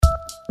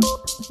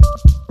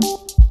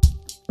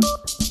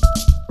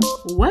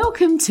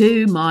Welcome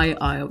to My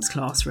IELTS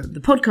Classroom, the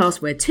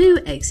podcast where two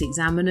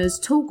ex-examiners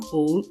talk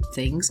all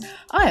things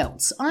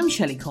IELTS. I'm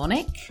Shelley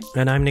Cornick.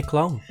 And I'm Nick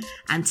Long.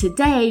 And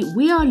today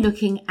we are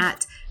looking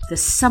at the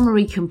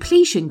summary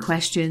completion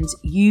questions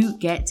you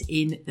get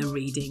in the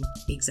reading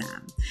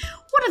exam.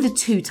 What are the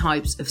two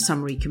types of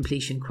summary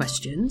completion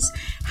questions?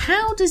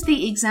 How does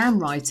the exam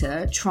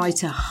writer try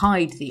to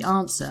hide the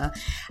answer?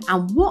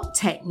 And what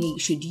technique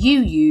should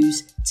you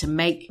use to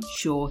make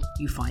sure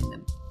you find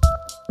them?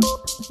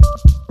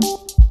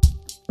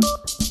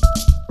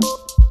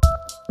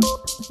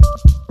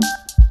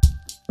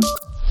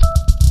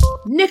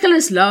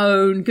 Nicholas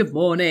Lone, good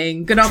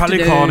morning, good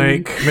afternoon.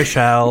 Charlie Cornick,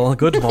 Michelle,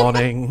 good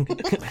morning.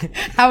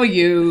 How are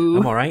you?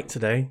 I'm all right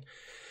today.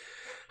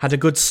 Had a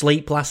good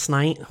sleep last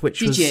night,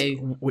 which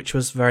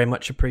was very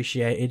much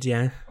appreciated,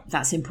 yeah.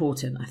 That's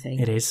important, I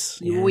think. It is.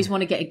 You always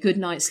want to get a good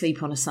night's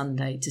sleep on a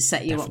Sunday to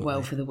set you up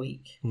well for the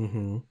week.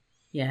 Mm-hmm.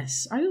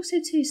 Yes, I also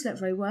too slept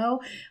very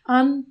well.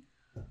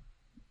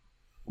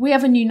 We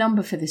have a new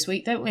number for this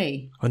week, don't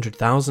we?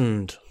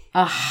 100,000.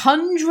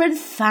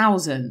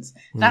 100,000.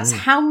 That's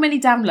how many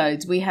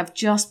downloads we have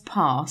just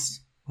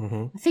passed.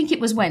 Mm-hmm. I think it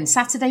was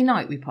Saturday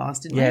night we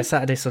passed, didn't we? Yeah,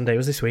 Saturday, Sunday. It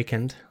was this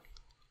weekend.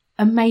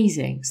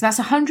 Amazing. So that's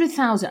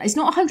 100,000. It's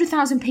not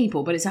 100,000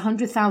 people, but it's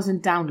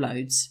 100,000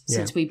 downloads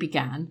since we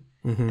began.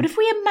 Mm-hmm. But if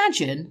we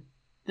imagine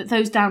that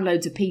those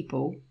downloads are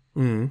people...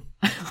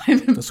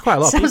 That's quite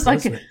a lot of people,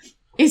 isn't it?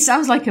 It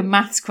sounds like a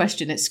maths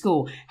question at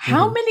school.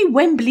 How many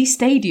Wembley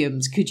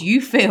stadiums could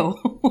you fill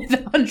with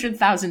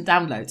 100,000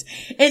 downloads?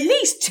 At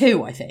least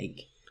 2, I think.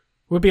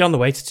 We'll be on the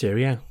way to 2,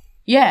 yeah.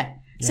 Yeah.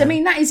 So, I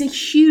mean, that is a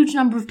huge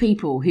number of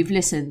people who've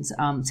listened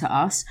to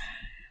us.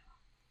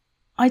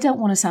 I don't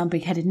want to sound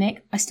big-headed,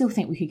 Nick. I still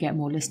think we could get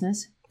more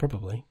listeners.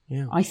 Probably,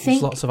 yeah. I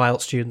think there's lots of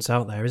IELTS students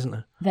out there, isn't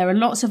there? There are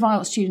lots of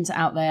IELTS students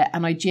out there,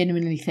 and I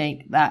genuinely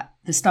think that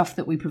the stuff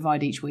that we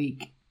provide each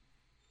week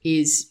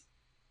is...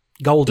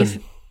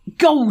 golden.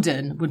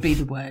 Golden would be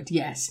the word,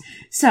 yes.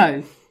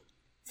 So,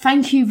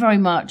 thank you very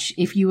much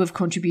if you have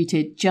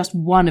contributed just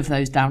one of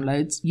those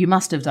downloads. You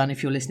must have done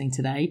if you're listening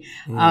today.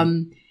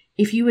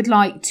 If you would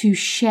like to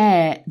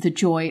share the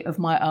joy of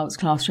My IELTS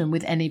Classroom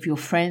with any of your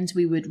friends,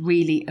 we would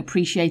really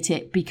appreciate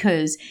it,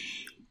 because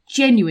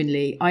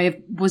genuinely,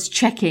 was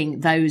checking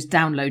those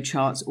download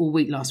charts all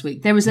week last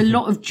week. There was a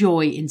lot of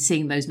joy in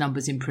seeing those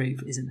numbers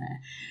improve, isn't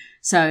there?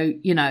 So,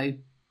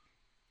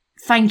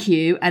 thank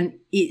you. And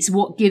it's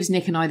what gives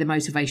Nick and I the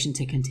motivation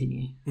to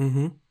continue.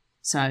 Mm-hmm.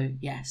 So,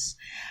 yes.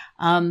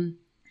 In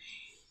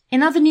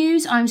other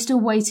news, I'm still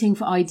waiting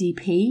for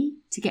IDP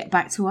to get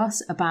back to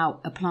us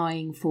about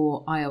applying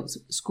for IELTS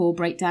score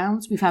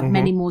breakdowns. We've had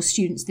many more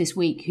students this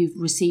week who've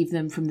received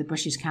them from the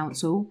British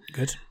Council.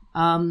 Good.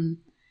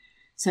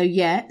 So,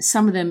 yeah,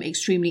 some of them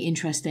extremely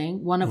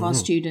interesting. One of our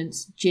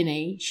students,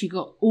 Ginny, she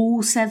got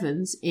all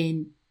 7s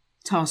in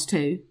Task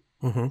 2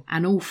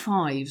 and all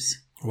 5s.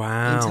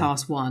 Wow. In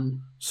Task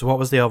 1. So what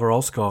was the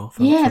overall score?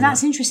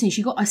 That's interesting.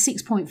 She got a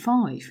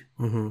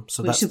 6.5.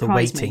 So that's the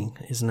weighting,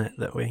 isn't it,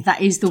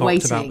 that is the talked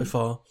weighting about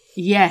before?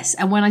 Yes.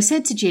 And when I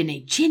said to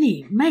Ginny,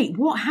 mate,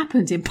 what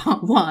happened in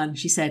part 1?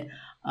 She said,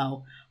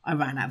 oh, I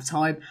ran out of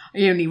time.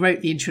 I only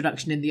wrote the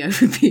introduction and the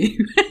overview.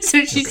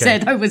 So she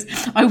said I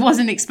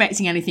wasn't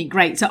expecting anything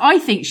great. So I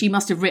think she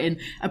must have written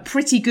a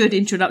pretty good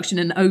introduction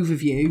and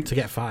overview. To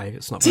get 5,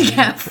 it's not bad. To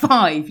get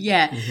 5,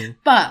 yeah.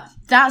 But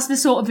that's the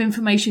sort of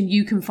information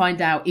you can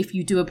find out if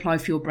you do apply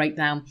for your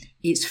breakdown.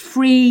 It's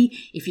free.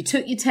 If you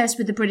took your test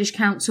with the British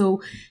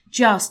Council,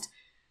 just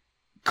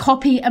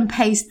copy and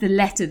paste the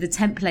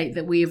template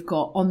that we have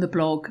got on the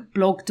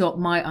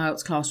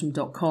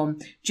blog.myieltsclassroom.com.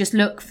 Just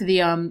look for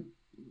the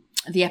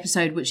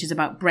episode which is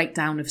about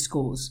breakdown of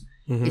scores.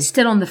 It's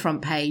still on the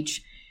front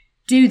page.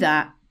 Do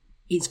that.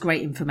 It's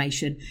great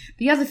information.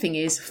 The other thing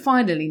is,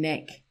 finally,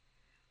 Nick,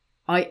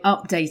 I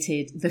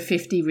updated the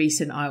 50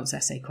 recent IELTS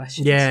essay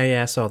questions.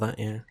 Yeah, I saw that,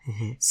 yeah.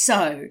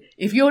 So,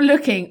 if you're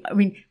looking, I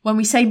mean, when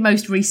we say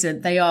most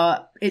recent, they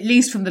are at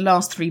least from the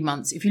last 3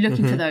 months. If you're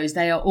looking for those,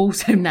 they are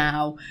also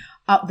now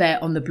up there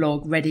on the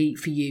blog, ready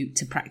for you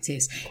to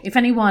practice. If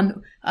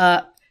anyone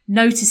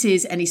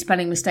notices any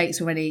spelling mistakes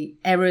or any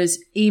errors,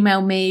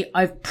 email me.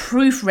 I've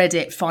proofread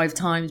it 5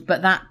 times,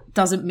 but that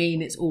doesn't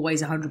mean it's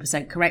always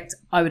 100% correct.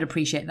 I would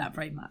appreciate that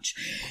very much.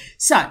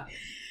 So,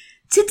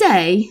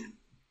 today,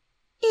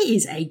 it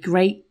is a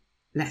great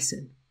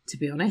lesson, to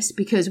be honest,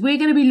 because we're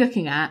going to be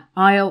looking at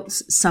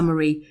IELTS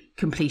summary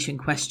completion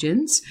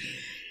questions.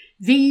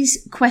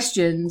 These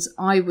questions,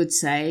 I would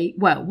say,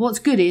 well, what's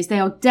good is they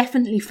are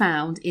definitely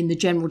found in the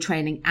general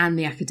training and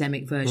the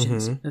academic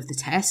versions of the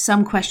test.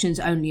 Some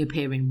questions only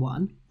appear in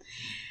one.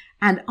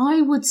 And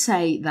I would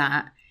say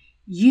that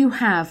you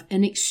have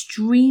an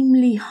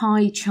extremely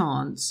high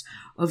chance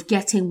of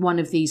getting one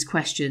of these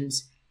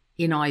questions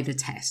in either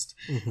test.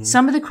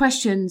 Some of the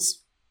questions,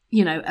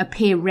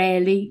 appear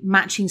rarely,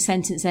 matching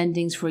sentence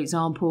endings, for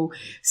example.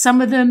 Some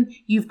of them,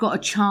 you've got a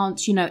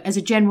chance, as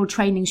a general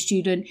training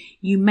student,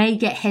 you may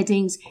get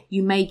headings,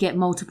 you may get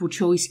multiple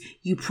choice,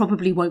 you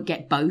probably won't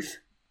get both.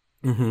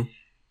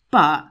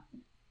 But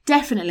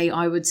definitely,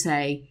 I would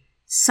say,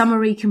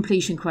 summary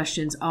completion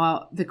questions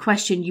are the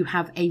question you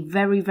have a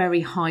very,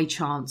 very high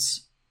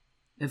chance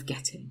of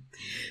getting.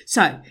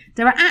 So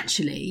there are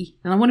actually,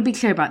 and I want to be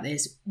clear about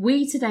this,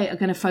 we today are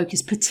going to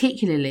focus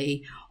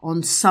particularly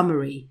on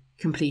summary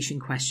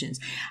completion questions.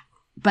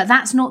 But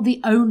that's not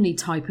the only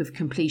type of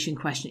completion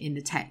question in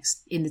the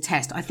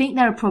test. I think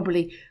there are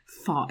probably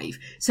 5.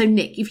 So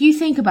Nick, if you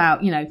think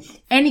about,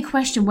 any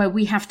question where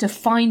we have to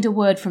find a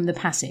word from the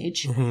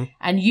passage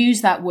and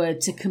use that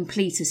word to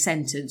complete a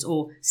sentence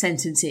or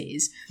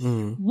sentences,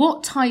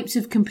 what types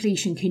of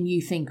completion can you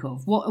think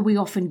of? What are we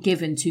often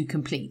given to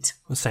complete?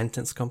 A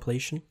sentence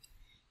completion.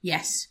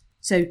 Yes.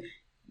 So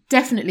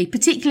definitely,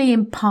 particularly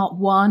in part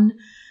 1,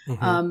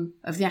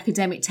 of the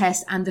academic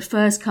test and the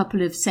first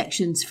couple of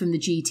sections from the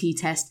GT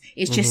test,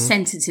 it's just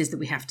sentences that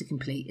we have to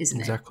complete, isn't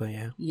it? Exactly,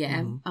 yeah.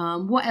 Yeah.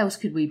 What else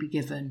could we be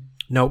given?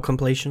 Note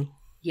completion.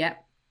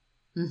 Yep.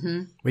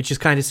 Which is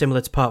kind of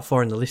similar to part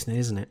 4 in the listening,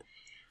 isn't it?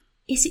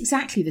 It's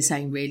exactly the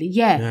same, really.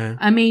 Yeah.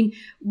 I mean,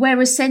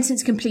 whereas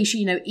sentence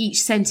completion,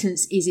 each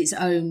sentence is its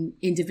own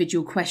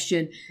individual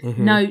question.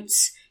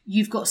 Notes,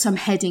 you've got some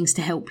headings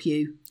to help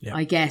you,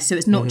 I guess. So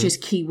it's not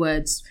just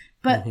keywords,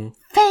 but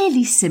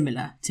fairly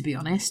similar, to be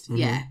honest.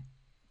 Yeah.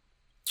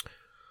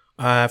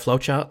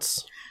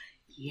 Flowcharts.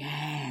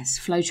 Yes,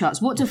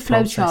 flowcharts. What do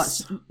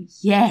flowcharts?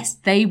 Yes,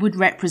 they would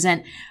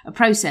represent a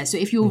process. So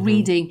if you're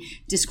reading,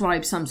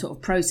 describe some sort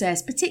of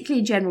process, particularly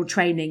in general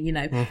training,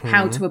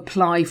 how to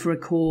apply for a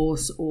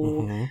course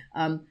or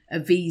a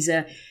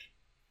visa,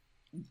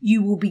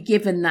 you will be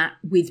given that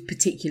with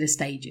particular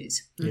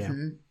stages.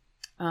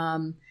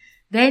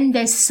 Then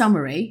there's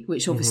summary,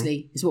 which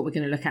obviously is what we're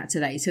going to look at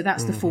today. So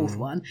that's the 4th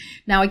one.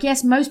 Now, I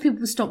guess most people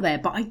will stop there,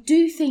 but I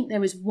do think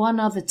there is one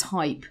other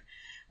type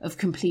of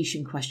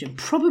completion question,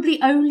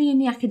 probably only in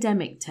the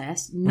academic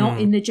test,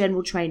 not in the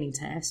general training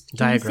test.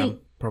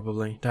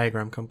 Probably.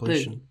 Diagram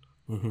completion.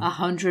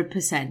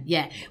 100%.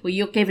 Yeah. Well,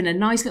 you're given a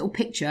nice little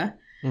picture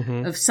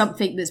of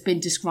something that's been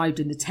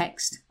described in the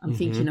text. I'm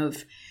thinking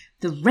of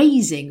the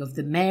raising of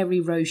the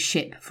Mary Rose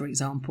ship, for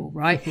example,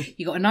 right?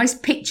 You got a nice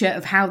picture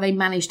of how they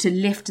managed to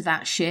lift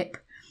that ship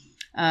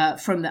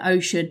from the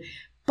ocean,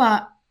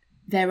 but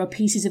there are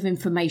pieces of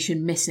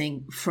information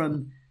missing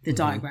from the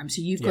diagram.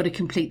 So you've got to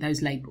complete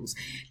those labels.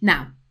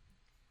 Now,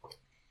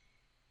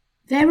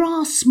 there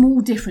are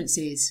small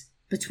differences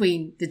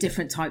between the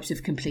different types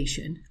of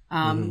completion.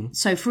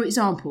 So, for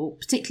example,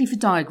 particularly for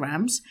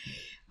diagrams,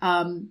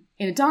 in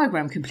a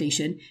diagram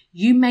completion,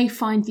 you may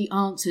find the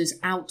answers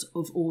out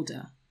of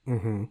order.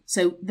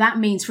 So that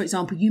means, for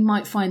example, you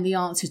might find the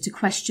answer to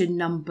question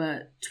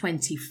number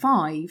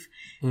 25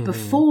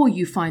 before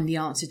you find the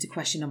answer to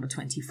question number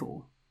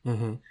 24.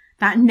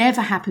 That never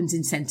happens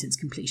in sentence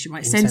completion,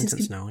 right?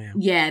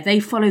 Yeah,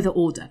 they follow the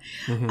order.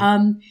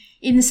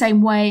 In the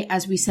same way,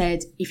 as we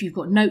said, if you've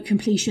got note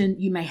completion,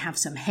 you may have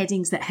some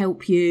headings that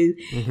help you.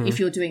 If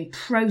you're doing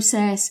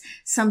process,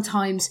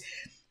 sometimes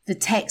the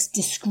text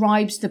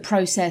describes the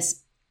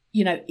process.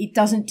 It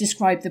doesn't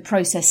describe the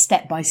process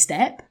step by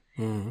step.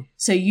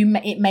 So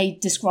it may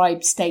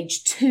describe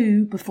stage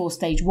 2 before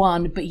stage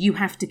 1, but you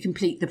have to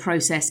complete the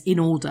process in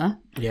order.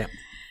 Yeah.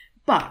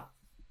 But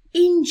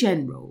in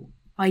general,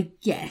 I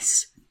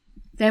guess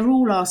they're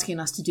all asking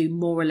us to do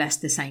more or less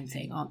the same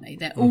thing, aren't they?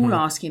 They're all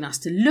asking us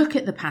to look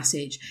at the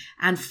passage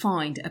and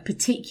find a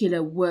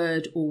particular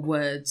word or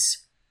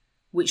words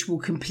which will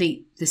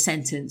complete the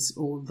sentence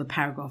or the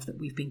paragraph that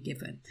we've been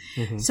given.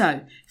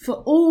 So for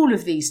all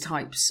of these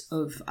types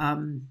of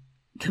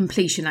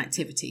completion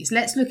activities,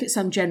 let's look at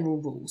some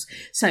general rules.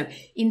 So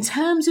in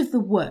terms of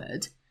the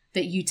word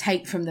that you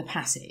take from the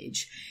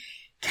passage,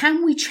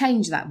 can we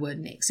change that word,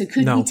 Nick? So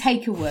could we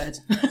take a word?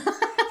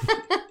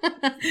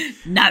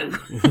 No,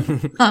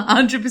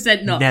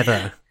 100% not.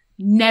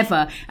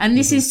 Never. And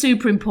this is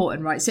super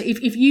important, right? So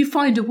if you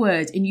find a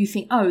word and you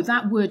think, oh,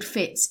 that word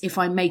fits if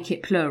I make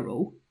it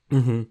plural,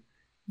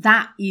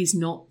 that is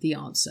not the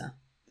answer.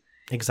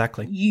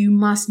 Exactly. You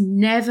must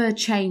never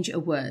change a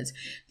word.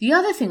 The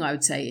other thing I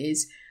would say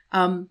is,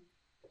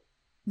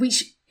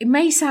 which it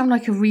may sound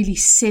like a really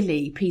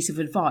silly piece of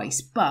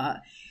advice,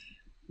 but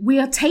we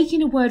are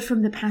taking a word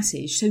from the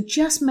passage. So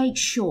just make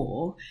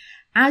sure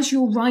as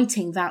you're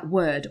writing that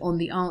word on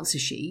the answer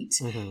sheet,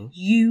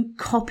 you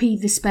copy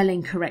the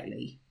spelling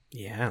correctly.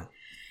 Yeah.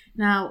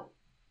 Now,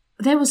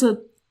 there was a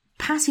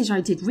passage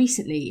I did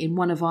recently in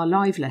one of our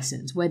live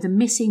lessons where the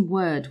missing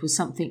word was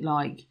something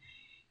like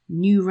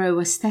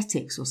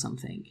neuroaesthetics or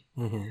something.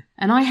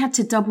 And I had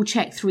to double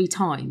check 3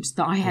 times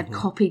that I had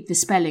copied the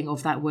spelling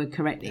of that word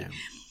correctly. Yeah.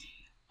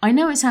 I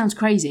know it sounds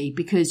crazy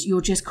because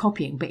you're just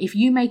copying, but if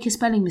you make a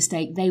spelling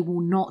mistake, they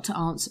will not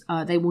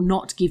they will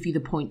not give you the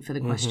point for the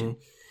question.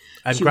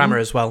 And grammar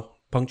as well,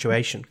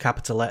 punctuation,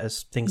 capital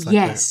letters, things like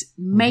that. Yes,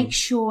 make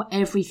sure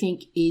everything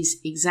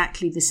is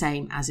exactly the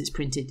same as it's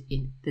printed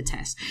in the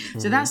test.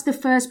 So that's the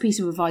first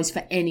piece of advice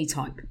for any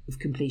type of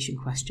completion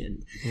question.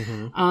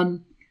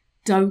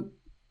 Don't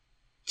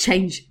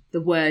change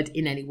the word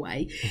in any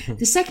way.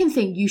 The second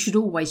thing you should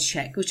always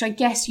check, which I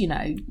guess,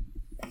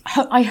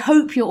 I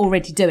hope you're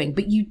already doing,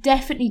 but you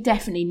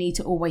definitely need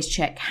to always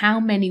check how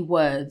many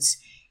words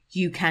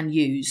you can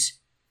use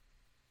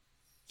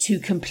to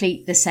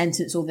complete the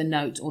sentence or the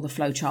note or the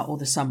flowchart or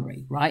the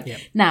summary, right? Yep.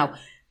 Now,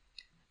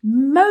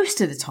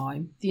 most of the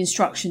time, the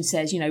instruction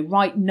says,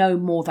 write no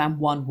more than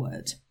one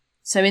word.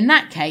 So in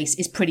that case,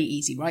 it's pretty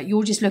easy, right?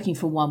 You're just looking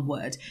for one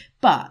word.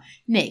 But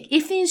Nick,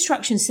 if the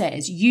instruction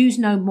says use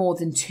no more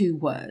than 2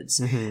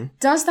 words,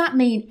 does that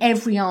mean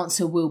every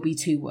answer will be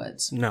 2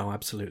 words? No,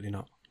 absolutely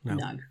not.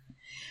 No.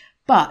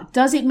 But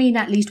does it mean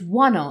at least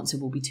one answer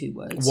will be 2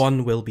 words?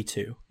 One will be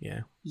 2,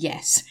 yeah.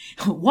 Yes.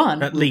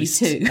 One at will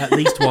least, be 2. At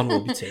least one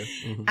will be 2.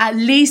 Mm-hmm. At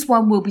least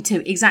one will be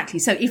 2, exactly.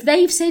 So if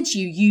they've said to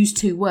you use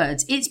 2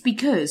 words, it's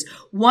because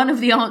one of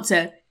the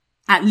answer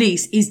at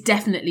least is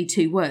definitely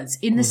 2 words.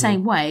 In the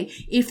same way,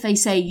 if they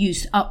say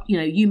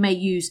you may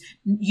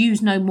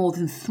use no more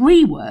than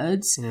 3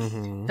 words,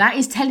 that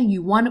is telling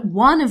you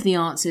one of the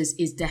answers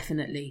is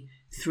definitely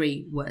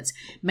 3 words.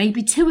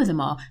 Maybe 2 of them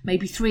are,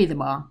 maybe 3 of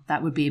them are.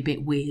 That would be a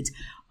bit weird.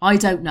 I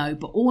don't know,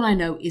 but all I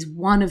know is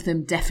one of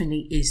them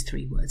definitely is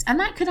 3 words. And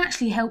that could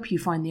actually help you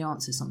find the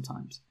answer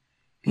sometimes,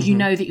 because you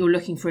know that you're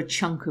looking for a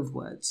chunk of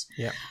words.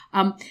 Yeah.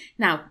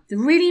 Now, the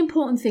really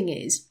important thing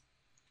is,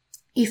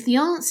 if the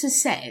answer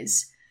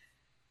says,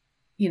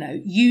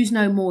 use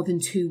no more than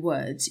 2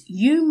 words,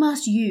 you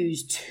must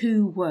use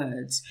 2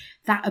 words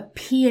that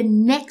appear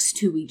next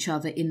to each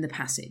other in the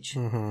passage.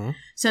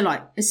 So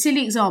like a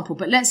silly example,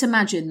 but let's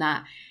imagine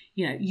that,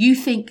 you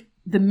think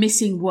the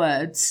missing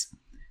words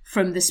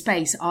from the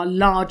space are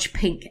large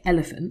pink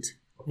elephant,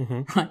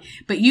 right?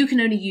 But you can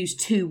only use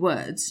 2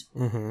 words.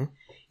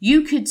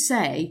 You could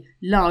say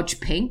large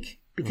pink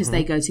because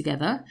they go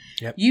together.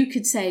 Yep. You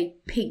could say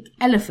pink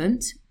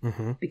elephant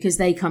because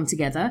they come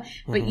together.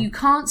 But you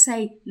can't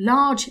say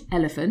large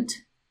elephant.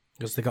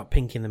 Because they got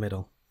pink in the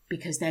middle.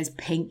 Because there's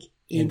pink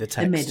in the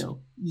text.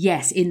 middle.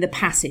 Yes, in the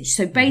passage.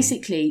 So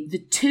basically, the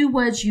 2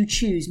 words you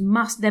choose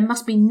there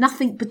must be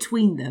nothing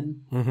between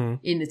them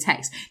in the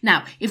text.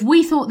 Now, if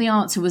we thought the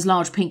answer was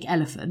large pink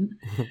elephant,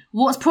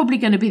 what's probably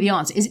going to be the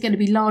answer? Is it going to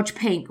be large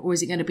pink or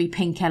is it going to be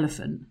pink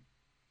elephant?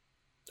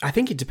 I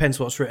think it depends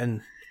what's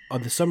written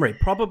on the summary.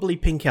 Probably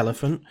pink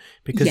elephant,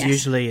 because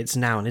usually it's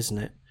noun, isn't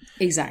it?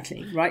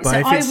 Exactly, right.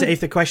 But so if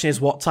the question is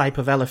what type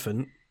of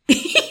elephant,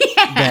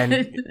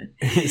 then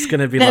it's going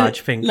to be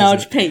large pink.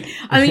 Large pink.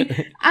 I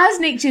mean, as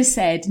Nick just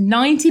said,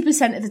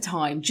 90% of the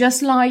time,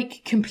 just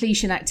like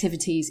completion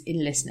activities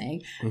in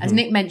listening, as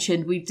Nick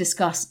mentioned, we've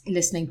discussed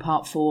listening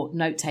part 4,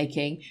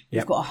 note-taking.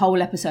 We've got a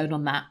whole episode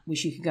on that,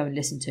 which you can go and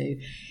listen to.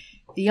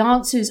 The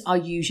answers are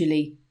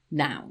usually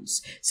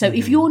nouns. So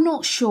if you're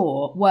not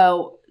sure,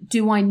 well,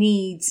 do I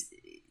need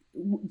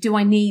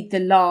the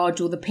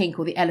large or the pink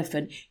or the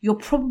elephant? You're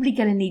probably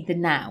going to need the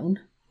noun.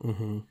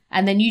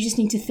 And then you just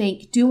need to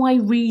think, do I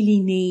really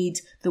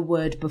need the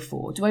word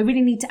before? Do I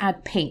really need to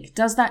add pink?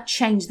 Does that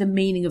change the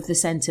meaning of the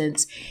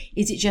sentence?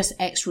 Is it just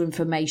extra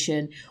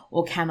information,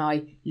 or can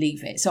I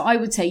leave it? So I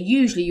would say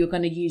usually you're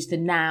going to use the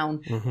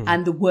noun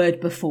and the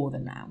word before the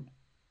noun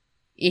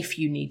if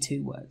you need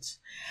 2 words.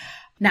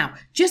 Now,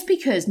 just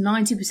because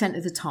 90%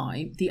 of the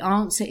time the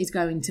answer is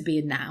going to be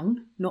a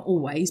noun, not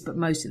always, but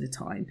most of the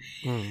time,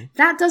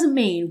 that doesn't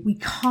mean we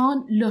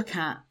can't look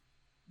at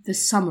the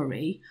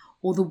summary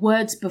or the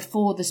words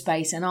before the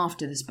space and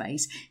after the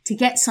space to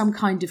get some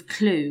kind of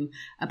clue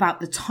about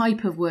the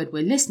type of word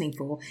we're listening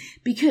for,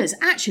 because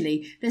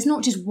actually there's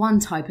not just one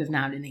type of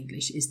noun in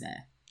English, is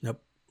there?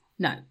 Nope.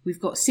 No,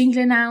 we've got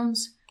singular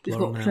nouns, we've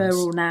got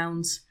plural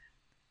nouns,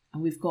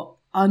 and we've got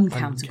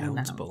uncountable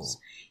nouns.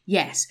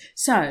 Yes.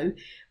 So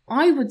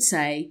I would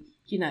say,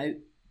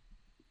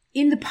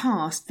 in the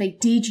past, they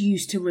did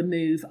used to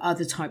remove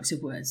other types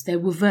of words. There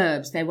were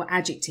verbs, there were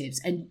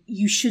adjectives, and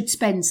you should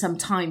spend some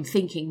time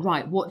thinking,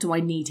 right, what do I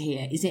need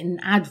here? Is it an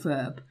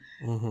adverb?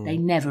 They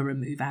never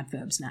remove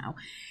adverbs now.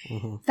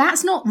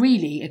 That's not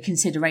really a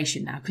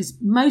consideration now, because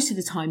most of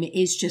the time it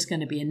is just going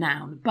to be a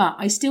noun. But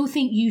I still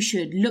think you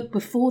should look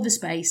before the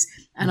space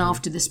and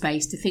after the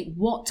space to think,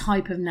 what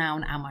type of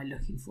noun am I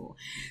looking for?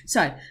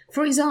 So,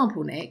 for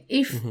example, Nick,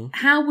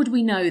 how would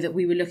we know that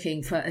we were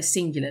looking for a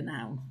singular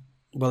noun?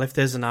 Well, if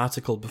there's an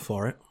article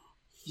before it.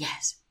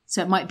 Yes.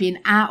 So it might be an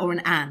a or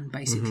an an,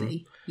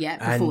 basically. Yeah,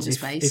 before and the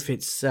space. If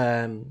it's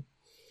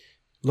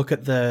look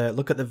at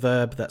the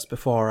verb that's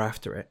before or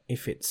after it.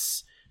 If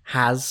it's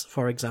has,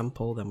 for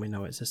example, then we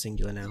know it's a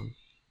singular noun.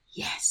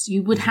 Yes,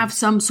 you would have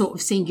some sort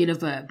of singular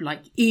verb,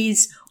 like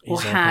is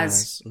or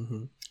has.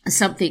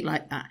 Something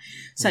like that.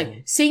 So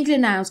singular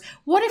nouns.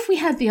 What if we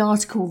had the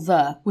article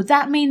the? Would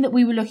that mean that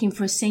we were looking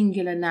for a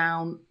singular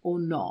noun or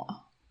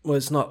not? Well,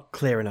 it's not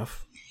clear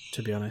enough,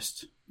 to be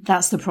honest.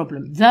 That's the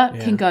problem. The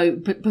can go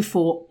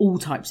before all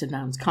types of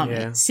nouns, can't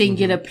it?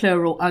 Singular,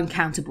 plural,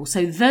 uncountable.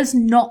 So there's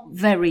not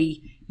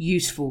very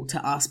useful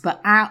to us,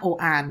 but a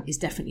or an is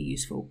definitely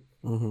useful.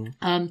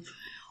 How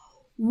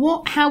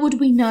would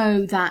we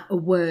know that a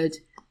word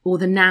or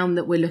the noun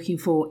that we're looking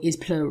for is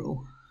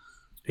plural?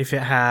 If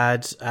it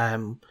had,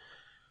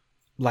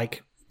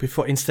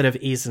 before, instead of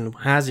is and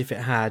has, if it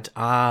had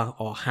are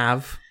or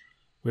have,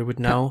 we would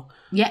know.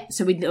 Yeah,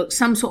 so we'd look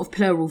some sort of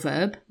plural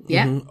verb.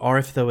 Yeah. Or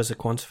if there was a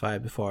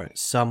quantifier before it.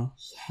 Some,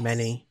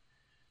 many,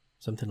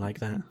 something like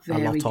that.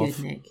 Very a lot good,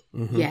 of. Nick.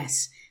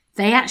 Yes.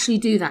 They actually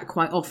do that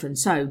quite often.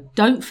 So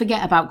don't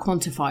forget about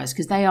quantifiers,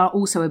 because they are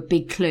also a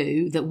big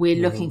clue that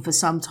we're looking for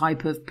some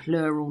type of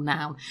plural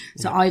noun.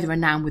 So either a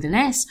noun with an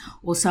S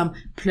or some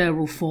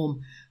plural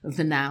form of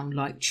the noun,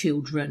 like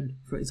children,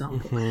 for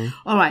example.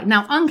 All right.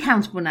 Now,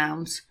 uncountable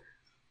nouns,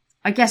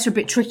 I guess, are a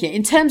bit tricky.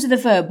 In terms of the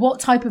verb, what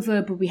type of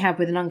verb would we have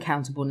with an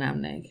uncountable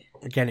noun, Nick?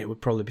 Again, it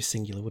would probably be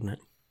singular, wouldn't it?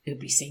 It would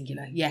be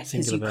singular, yes,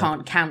 because Singular you verb.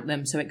 can't count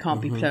them, so it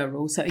can't be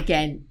plural. So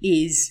again,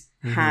 is,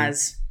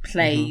 has,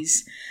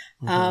 plays.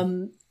 Are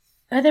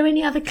there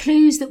any other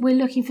clues that we're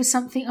looking for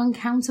something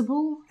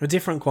uncountable?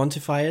 Different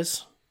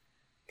quantifiers.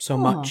 So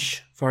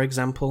much, for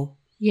example.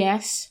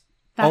 Yes.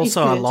 That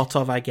Also is a good. lot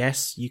of, I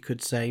guess, you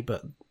could say,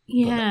 but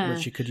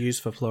which you could use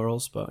for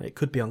plurals, but it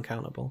could be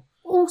uncountable.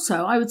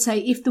 Also, I would say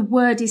if the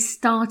word is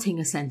starting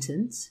a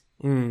sentence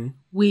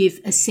with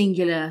a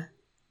singular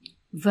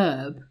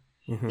verb,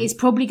 it's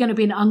probably going to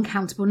be an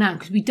uncountable noun,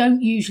 because we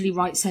don't usually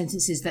write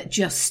sentences that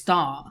just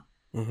start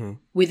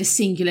with a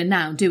singular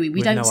noun, do we? We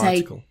With don't no say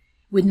article.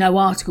 with no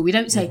article. We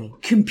don't say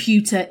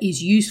computer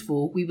is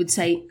useful. We would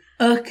say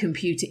a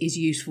computer is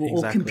useful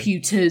or Exactly.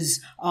 computers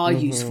are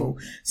useful.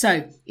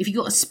 So if you've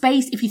got a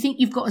space, if you think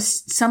you've got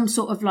some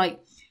sort of like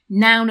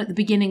noun at the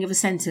beginning of a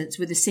sentence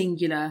with a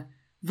singular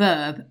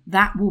verb,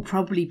 that will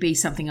probably be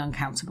something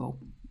uncountable.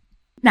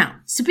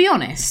 Now, to be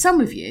honest, some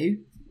of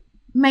you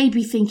may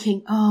be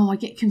thinking, oh, I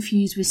get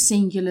confused with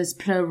singulars,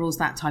 plurals,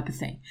 that type of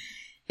thing.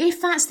 If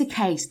that's the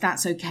case,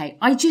 that's okay.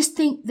 I just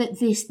think that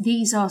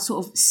these are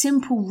sort of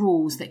simple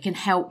rules that can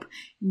help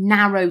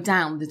narrow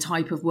down the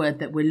type of word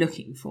that we're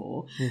looking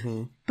for.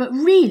 But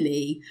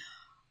really,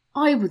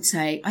 I would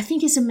say, I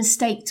think it's a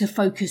mistake to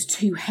focus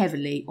too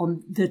heavily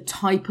on the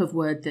type of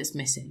word that's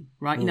missing,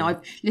 right? You know,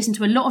 I've listened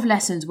to a lot of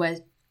lessons where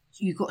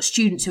you've got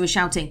students who are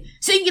shouting,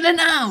 singular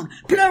noun,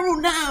 plural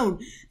noun,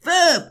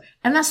 verb,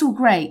 and that's all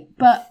great.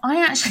 But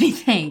I actually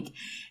think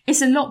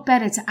it's a lot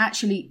better to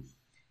actually,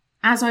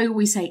 as I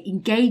always say,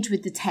 engage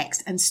with the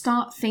text and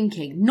start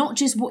thinking, not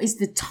just what is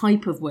the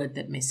type of word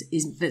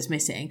that's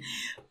missing,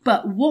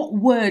 but what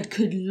word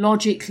could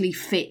logically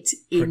fit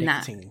in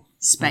that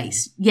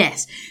space.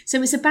 Yes.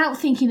 So it's about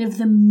thinking of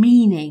the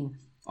meaning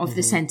of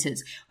the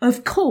sentence.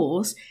 Of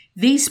course,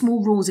 these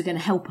small rules are going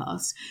to help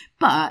us,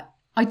 but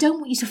I don't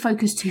want you to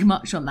focus too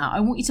much on that.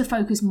 I want you to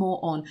focus more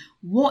on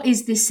what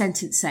is this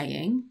sentence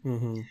saying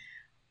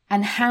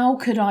and how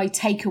could I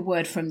take a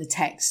word from the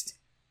text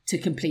to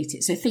complete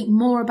it. So think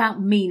more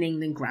about meaning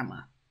than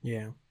grammar.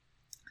 Yeah.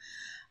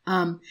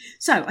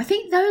 So I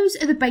think those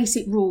are the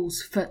basic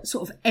rules for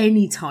sort of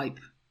any type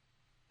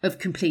of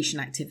completion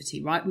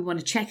activity, right? We want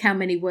to check how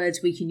many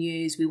words we can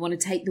use. We want to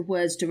take the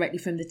words directly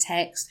from the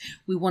text.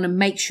 We want to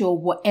make sure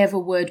whatever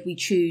word we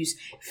choose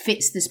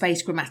fits the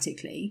space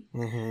grammatically.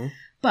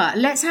 But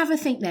let's have a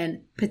think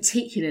then,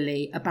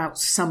 particularly about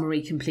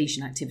summary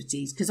completion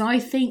activities, because I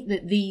think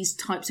that these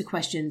types of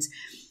questions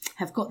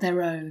have got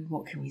their own,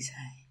 what can we say?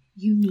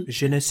 Unique.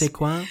 Je ne sais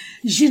quoi.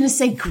 Je ne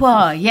sais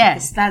quoi.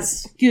 Yes,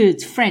 that's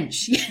good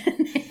French.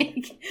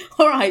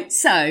 All right.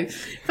 So,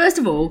 first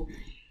of all,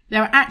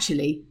 there are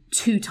actually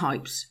two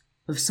types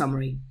of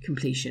summary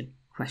completion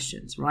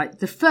questions, right?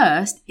 The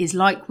first is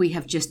like we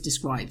have just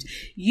described.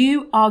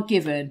 You are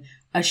given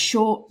a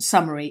short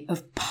summary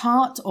of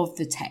part of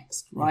the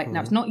text, right?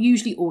 Now, it's not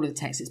usually all of the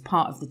text, it's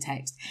part of the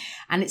text.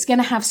 And it's going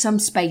to have some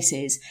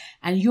spaces,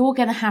 and you're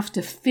going to have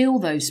to fill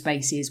those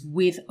spaces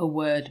with a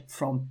word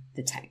from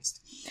the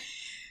text.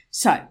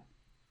 So,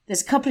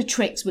 there's a couple of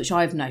tricks which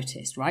I've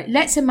noticed, right?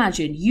 Let's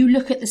imagine you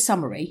look at the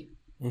summary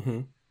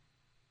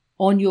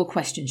on your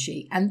question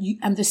sheet,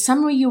 and the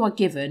summary you are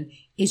given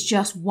is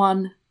just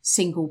one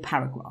single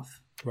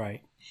paragraph.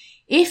 Right.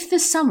 If the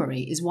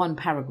summary is one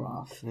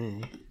paragraph,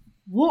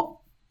 what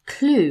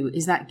clue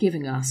is that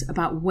giving us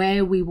about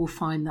where we will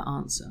find the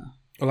answer?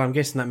 Well, I'm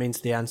guessing that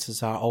means the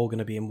answers are all going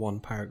to be in one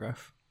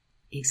paragraph.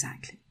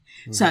 Exactly.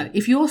 So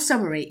if your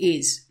summary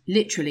is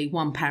literally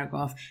one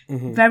paragraph,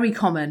 very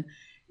common,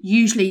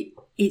 usually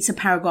it's a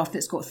paragraph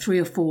that's got 3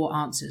 or 4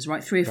 answers,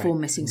 right? 3 or 4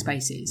 missing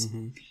spaces.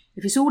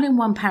 If it's all in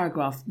one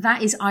paragraph,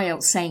 that is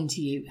IELTS saying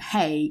to you,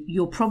 hey,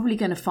 you're probably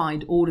going to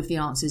find all of the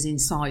answers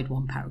inside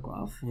one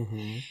paragraph.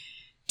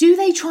 Do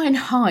they try and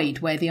hide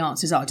where the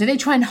answers are? Do they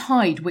try and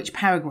hide which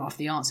paragraph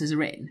the answers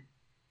are in?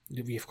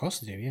 Of course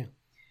they do, yeah.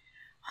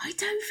 I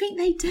don't think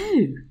they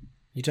do.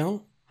 You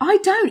don't? I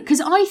don't, because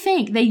I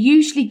think they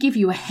usually give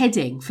you a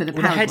heading for the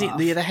paragraph.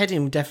 The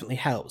heading definitely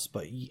helps,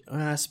 but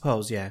I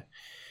suppose, yeah.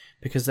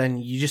 Because then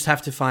you just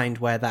have to find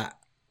where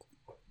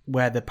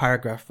the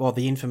paragraph or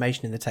the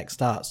information in the text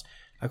starts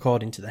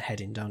according to the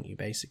heading, don't you,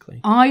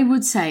 basically? I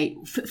would say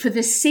for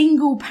the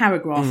single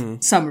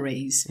paragraph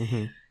summaries,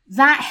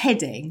 that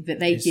heading that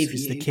they give you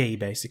is the key,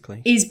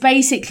 basically. Is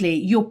basically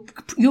you're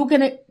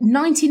going to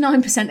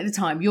 99% of the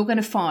time you're going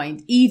to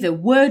find either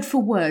word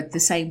for word the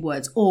same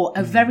words or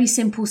a very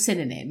simple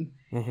synonym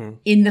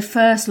in the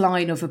first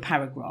line of a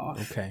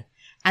paragraph. Okay.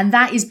 And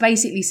that is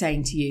basically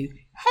saying to you,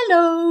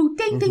 hello,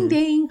 ding, ding,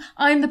 ding.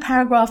 I'm the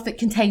paragraph that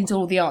contains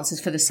all the answers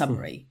for the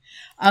summary.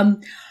 I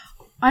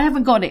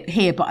haven't got it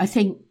here, but I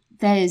think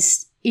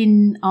there's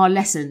in our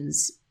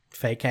lessons.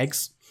 Fake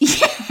eggs.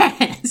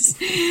 Yes.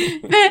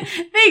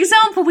 The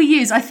example we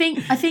use, I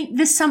think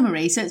the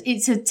summary, so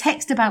it's a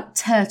text about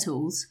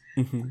turtles,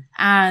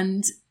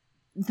 and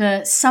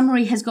the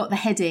summary has got the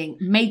heading,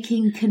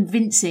 making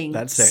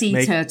convincing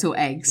sea turtle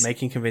eggs.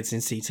 Making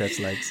convincing sea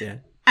turtle eggs, yeah.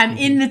 And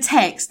in the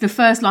text, the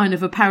first line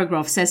of a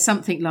paragraph says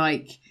something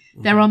like,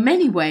 there are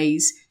many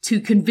ways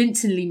to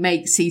convincingly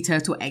make sea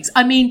turtle eggs.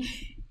 I mean,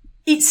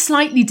 it's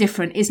slightly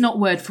different. It's not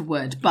word for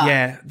word, but...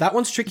 Yeah, that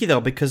one's tricky,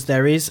 though, because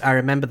I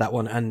remember that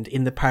one, and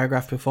in the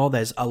paragraph before,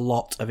 there's a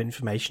lot of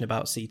information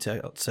about sea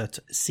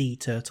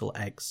turtle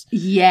eggs.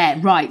 Yeah,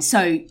 right.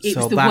 So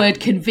it's the word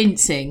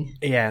convincing.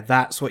 Yeah,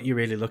 that's what you're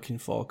really looking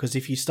for, because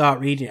if you start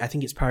reading, I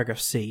think it's paragraph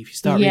C. If you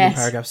start reading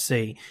paragraph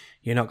C,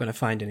 you're not going to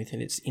find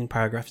anything. It's in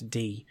paragraph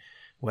D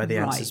where the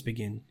answers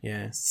begin.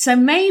 Yeah. So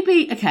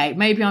maybe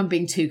I'm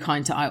being too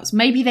kind to IELTS.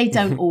 Maybe they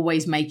don't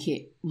always make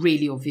it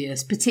really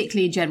obvious,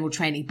 particularly in general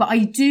training. But I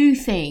do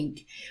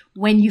think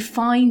when you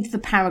find the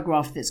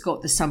paragraph that's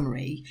got the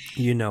summary,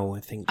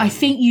 I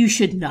think you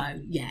should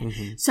know. Yeah.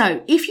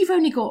 So if you've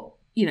only got,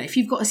 if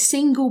you've got a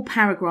single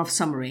paragraph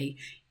summary,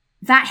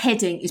 that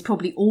heading is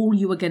probably all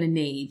you are going to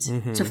need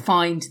to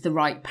find the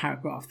right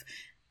paragraph.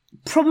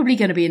 Probably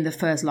going to be in the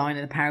first line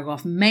of the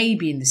paragraph,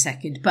 maybe in the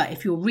second. But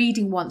if you're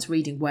reading once,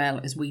 reading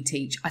well, as we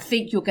teach, I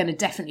think you're going to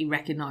definitely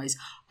recognise,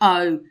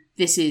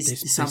 this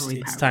is the summary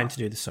paragraph. It's time to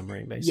do the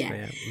summary, basically.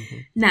 Yeah.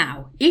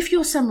 Now, if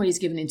your summary is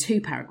given in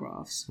 2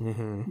 paragraphs,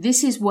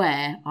 this is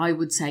where I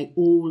would say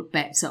all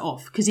bets are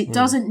off, because it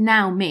doesn't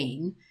now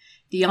mean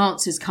the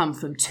answers come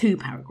from 2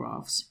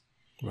 paragraphs.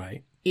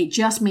 Right. It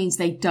just means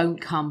they don't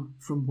come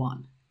from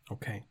 1.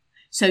 Okay.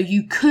 So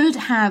you could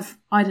have,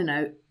 I don't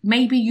know,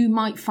 maybe you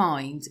might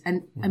find,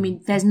 and I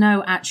mean, there's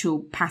no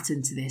actual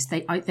pattern to this.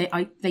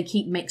 They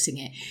keep mixing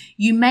it.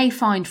 You may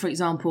find, for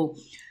example,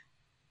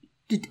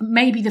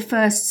 maybe the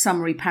first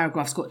summary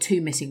paragraph's got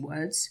 2 missing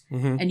words,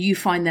 and you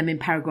find them in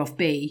paragraph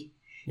B.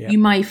 Yep. You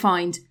may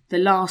find the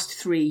last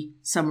 3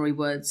 summary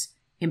words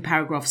in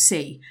paragraph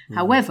C.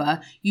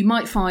 However, you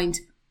might find,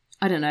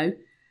 I don't know,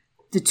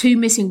 the 2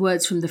 missing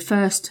words from the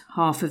first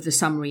half of the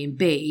summary in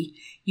B.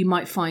 You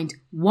might find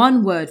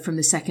 1 word from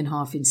the second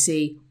half in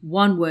C,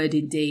 1 word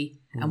in D,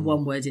 and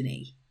 1 word in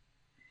E.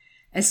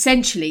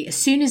 Essentially, as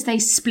soon as they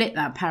split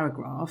that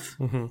paragraph,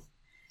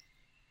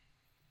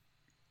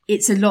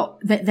 it's a lot.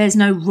 There's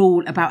no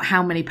rule about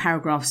how many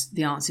paragraphs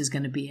the answer is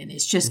going to be in.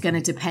 It's just going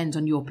to depend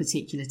on your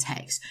particular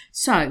text.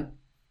 So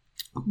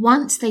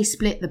once they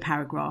split the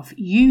paragraph,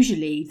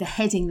 usually the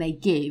heading they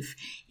give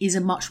is a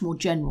much more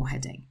general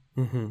heading.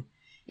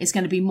 It's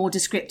going to be more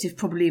descriptive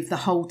probably of the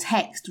whole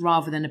text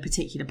rather than a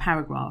particular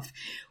paragraph,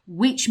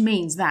 which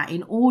means that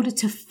in order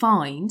to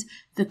find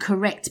the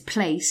correct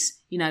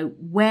place,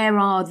 where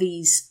are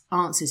these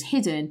answers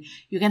hidden,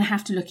 you're going to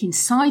have to look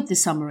inside the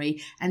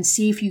summary and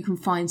see if you can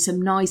find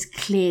some nice,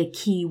 clear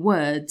key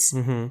words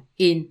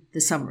in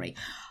the summary.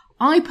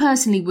 I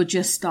personally would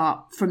just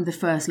start from the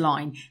first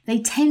line. They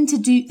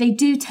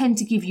do tend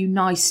to give you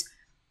nice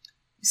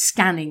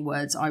scanning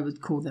words, I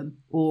would call them,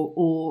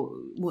 or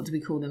what do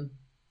we call them?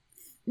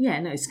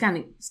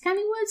 Scanning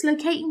words,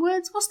 locating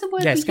words. What's the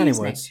word? Yeah, scanning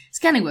words.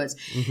 Scanning words.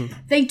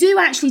 They do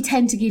actually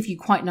tend to give you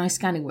quite nice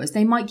scanning words.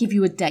 They might give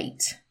you a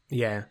date.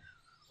 Yeah.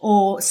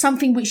 Or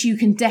something which you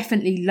can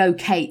definitely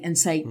locate and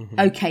say,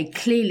 okay,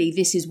 clearly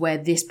this is where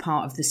this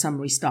part of the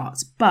summary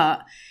starts.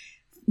 But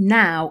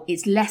now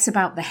it's less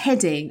about the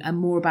heading and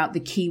more about the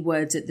key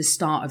words at the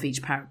start of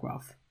each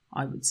paragraph,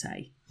 I would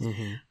say.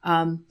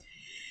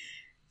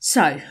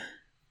 So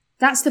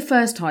that's the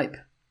first type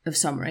of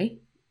summary,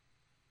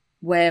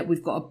 where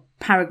we've got a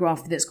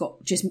paragraph that's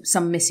got just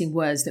some missing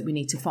words that we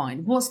need to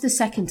find. What's the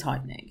second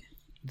type, Nick?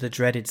 The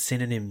dreaded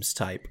synonyms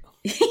type.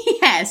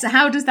 Yeah, so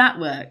how does that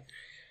work?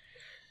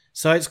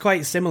 So it's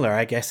quite similar,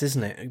 I guess,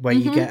 isn't it? Where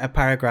you get a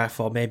paragraph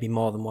or maybe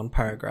more than 1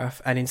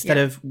 paragraph, and instead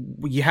of,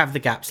 you have the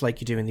gaps like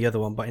you do in the other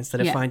one, but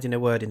instead of finding a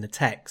word in the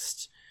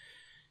text,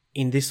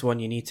 in this one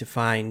you need to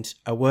find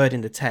a word in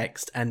the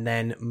text and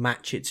then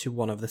match it to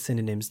one of the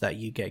synonyms that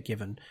you get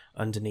given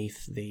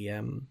underneath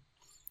the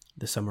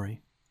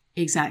summary.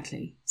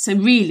 Exactly. So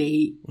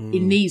really,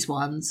 in these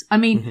ones, I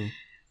mean,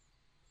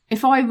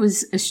 if I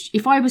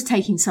was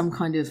taking some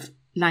kind of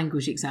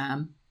language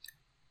exam,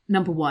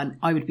 number 1,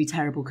 I would be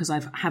terrible because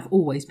I have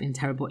always been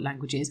terrible at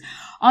languages.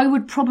 I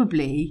would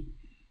probably,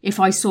 if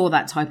I saw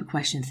that type of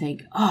question,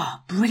 think,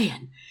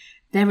 brilliant.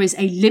 There is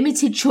a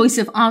limited choice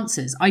of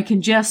answers. I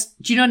can just,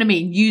 do you know what I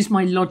mean? Use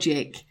my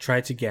logic. Try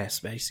to guess,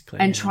 basically.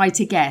 And try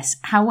to guess.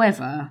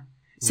 However,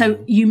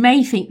 so you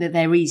may think that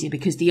they're easier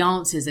because the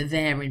answers are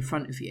there in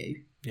front of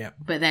you. Yeah.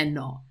 But they're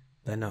not.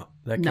 They're not.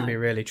 They can be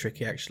really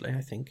tricky, actually, I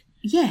think.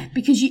 Yeah,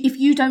 because if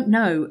you don't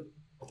know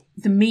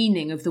the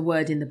meaning of the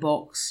word in the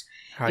box,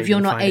 if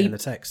you're not able, in the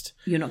text,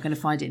 you're not going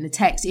to find it in the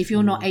text. If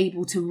you're not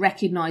able to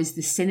recognise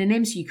the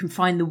synonyms, you can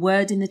find the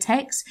word in the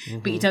text,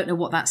 but you don't know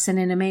what that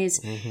synonym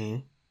is.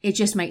 It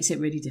just makes it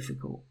really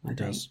difficult. It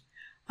does.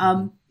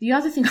 The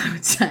other thing I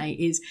would say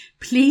is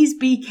please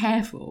be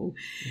careful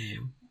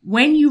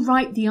when you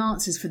write the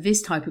answers for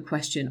this type of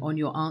question on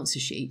your answer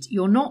sheet,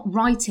 you're not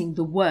writing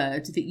the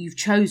word that you've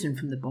chosen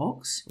from the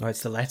box. Oh,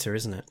 it's the letter,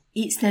 isn't it?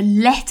 It's the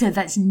letter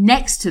that's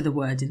next to the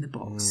word in the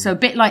box. So a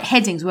bit like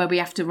headings where we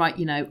have to write, I.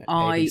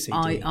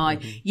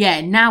 Mm-hmm.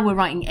 Yeah, now we're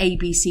writing A,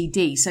 B, C,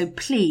 D. So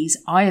please,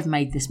 I have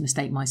made this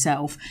mistake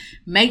myself.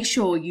 Make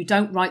sure you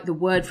don't write the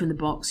word from the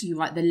box. You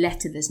write the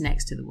letter that's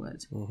next to the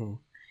word. Mm-hmm.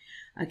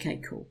 Okay,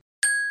 cool.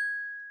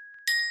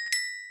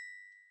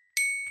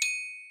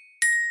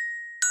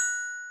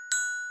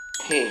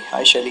 Hey,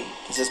 hi Shelly,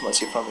 this is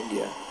Mercy from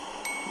India.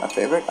 My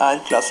favorite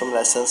IELTS classroom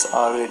lessons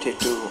are related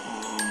to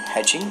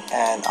hedging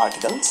and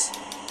articles.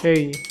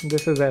 Hey,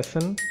 this is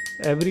Essen.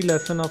 Every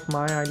lesson of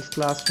my IELTS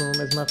classroom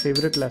is my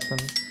favorite lesson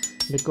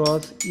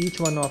because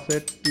each one of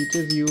it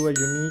teaches you a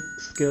unique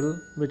skill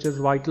which is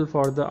vital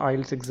for the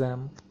IELTS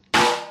exam.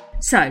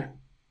 So,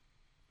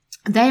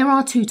 there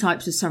are two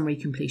types of summary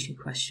completion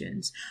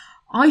questions.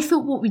 I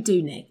thought what we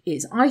do, Nick,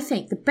 is I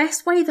think the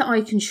best way that I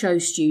can show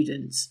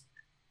students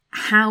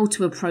how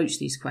to approach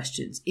these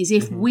questions is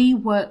if we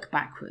work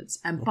backwards.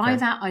 And by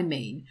that I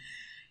mean,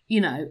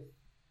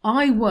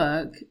 I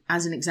work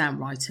as an exam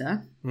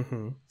writer.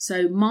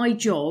 So my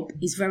job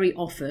is very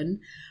often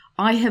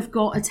I have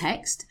got a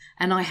text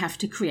and I have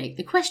to create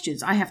the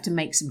questions. I have to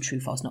make some true,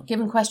 false, not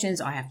given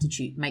questions. I have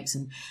to make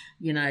some,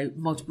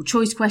 multiple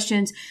choice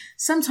questions.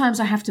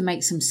 Sometimes I have to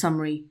make some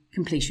summary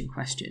completion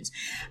questions.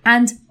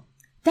 And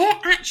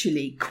they're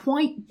actually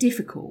quite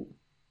difficult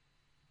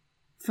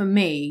for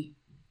me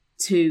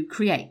to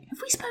create. Have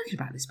we spoken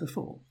about this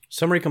before?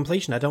 Summary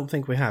completion, I don't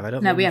think we have.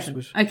 No, we haven't.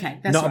 Okay,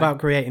 that's not right. about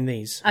creating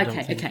these.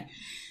 Okay.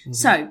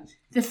 So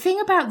the thing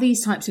about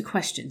these types of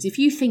questions, if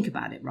you think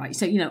about it, right?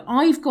 So,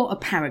 I've got a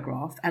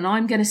paragraph and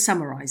I'm going to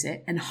summarize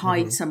it and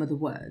hide some of the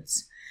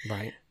words.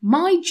 Right.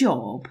 My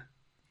job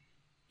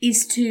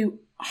is to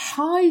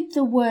hide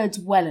the words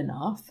well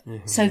enough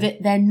so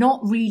that they're not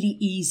really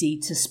easy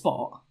to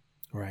spot.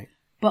 Right.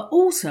 But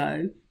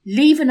also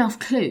leave enough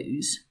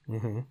clues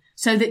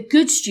so that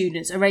good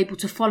students are able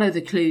to follow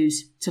the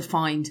clues to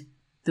find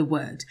the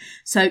word.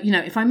 So,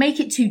 if I make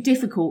it too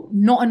difficult,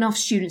 not enough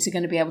students are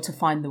going to be able to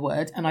find the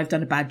word and I've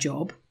done a bad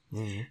job.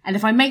 And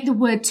if I make the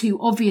word too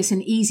obvious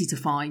and easy to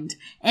find,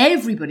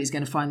 everybody's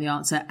going to find the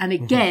answer. And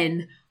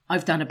again,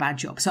 I've done a bad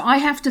job. So I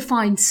have to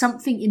find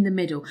something in the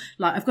middle.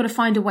 Like I've got to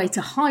find a way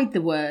to hide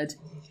the word,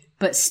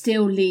 but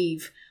still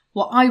leave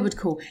what I would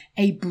call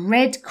a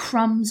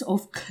breadcrumbs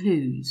of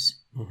clues.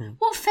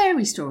 What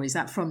fairy story is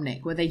that from,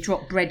 Nick, where they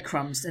drop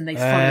breadcrumbs and they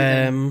follow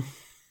them?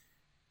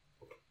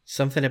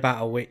 Something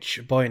about a witch,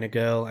 a boy and a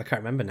girl. I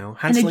can't remember now.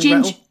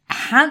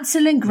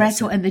 Hansel and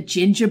Gretel and the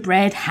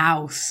gingerbread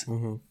house.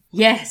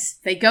 Yes,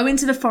 they go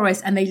into the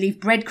forest and they leave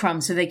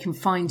breadcrumbs so they can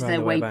find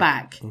their way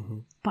back.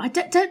 But I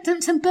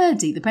don't some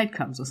birds eat the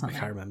breadcrumbs or something?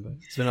 I can't remember.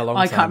 It's been a long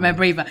time. I can't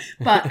remember either.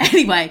 But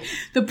anyway,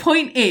 the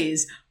point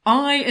is,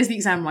 I, as the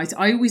exam writer,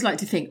 I always like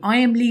to think I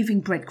am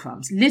leaving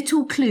breadcrumbs,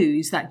 little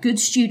clues that good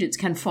students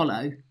can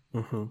follow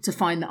to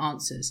find the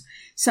answers.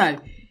 So,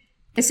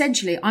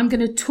 essentially, I'm going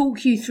to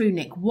talk you through,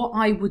 Nick, what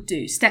I would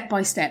do, step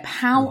by step,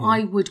 how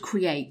I would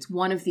create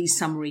one of these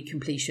summary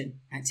completion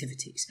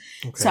activities.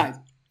 Okay. So,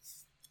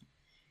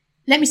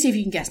 let me see if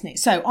you can guess, Nick.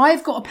 So,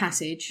 I've got a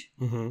passage.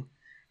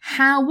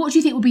 What do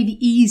you think would be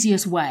the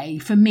easiest way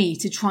for me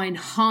to try and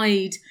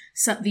hide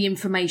the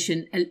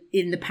information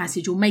in the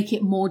passage or make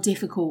it more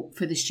difficult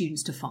for the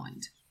students to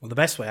find? Well, the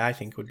best way, I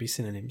think, would be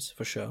synonyms,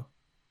 for sure.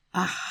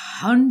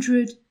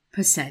 100%,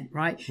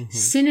 right?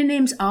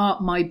 Synonyms are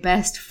my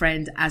best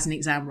friend as an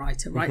exam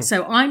writer, right?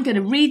 So I'm going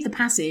to read the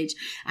passage,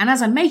 and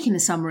as I'm making the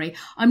summary,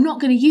 I'm not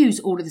going to use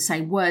all of the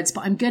same words,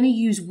 but I'm going to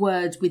use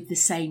words with the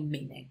same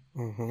meaning.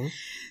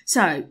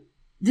 So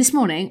this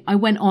morning, I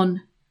went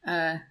on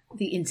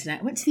the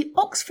internet. I went to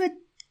the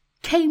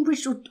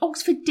Cambridge or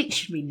Oxford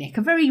Dictionary, Nick,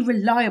 a very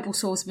reliable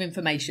source of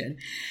information.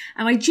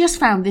 And I just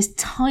found this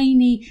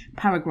tiny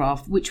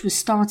paragraph which was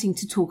starting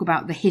to talk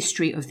about the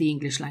history of the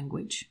English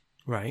language.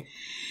 Right.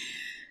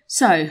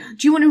 So,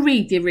 do you want to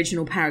read the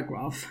original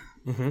paragraph?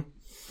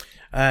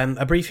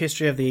 A brief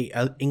history of the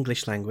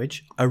English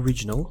language,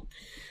 original,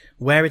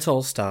 where it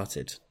all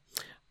started.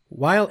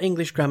 While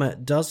English grammar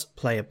does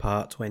play a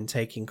part when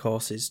taking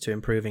courses to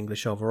improve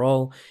English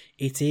overall,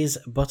 it is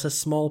but a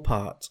small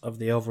part of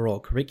the overall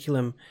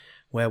curriculum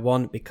where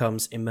one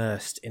becomes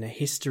immersed in a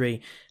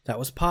history that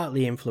was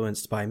partly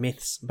influenced by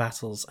myths,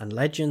 battles, and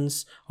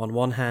legends on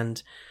one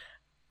hand,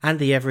 and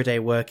the everyday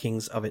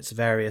workings of its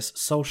various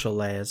social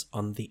layers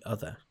on the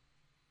other.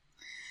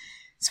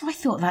 So I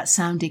thought that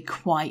sounded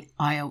quite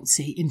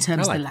IELTSy in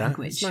terms of the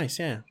language. It's nice,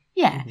 yeah.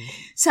 Yeah.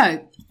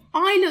 So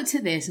I looked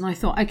at this and I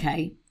thought,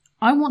 okay,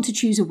 I want to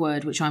choose a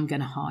word which I'm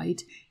going to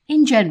hide.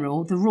 In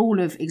general, the rule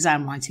of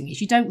exam writing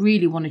is you don't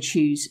really want to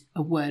choose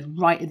a word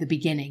right at the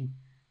beginning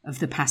of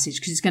the passage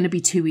because it's going to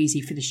be too easy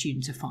for the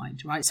student to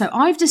find, right? So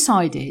I've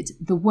decided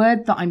the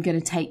word that I'm going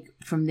to take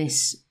from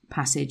this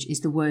passage is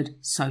the word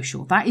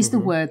social. That is the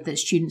word that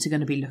students are going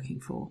to be looking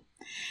for.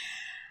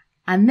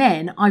 And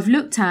then I've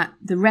looked at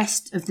the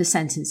rest of the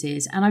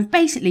sentences and I've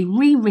basically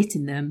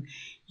rewritten them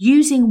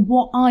using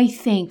what I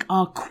think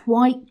are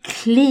quite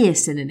clear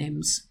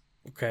synonyms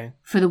Okay.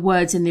 for the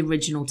words in the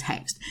original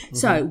text.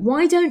 So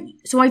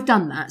I've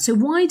done that. So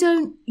why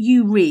don't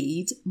you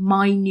read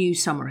my new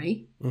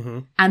summary,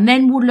 and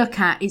then we'll look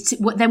at it.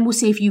 Then we'll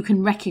see if you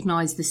can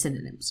recognise the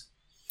synonyms.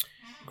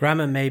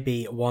 Grammar may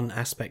be one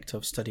aspect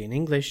of studying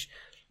English,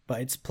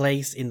 but its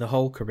place in the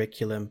whole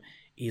curriculum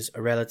is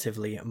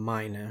relatively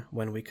minor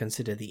when we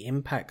consider the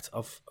impact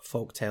of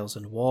folktales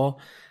and war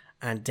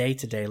and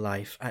day-to-day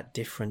life at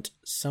different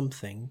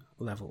something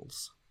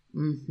levels.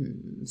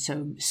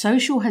 So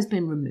social has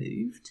been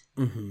removed.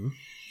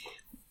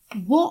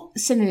 What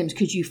synonyms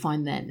could you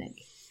find there, Nick?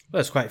 Well,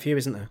 there's quite a few,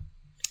 isn't there?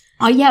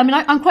 Yeah, I mean,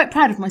 I'm quite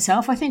proud of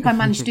myself. I think I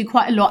managed to do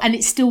quite a lot, and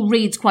it still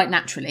reads quite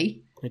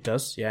naturally. It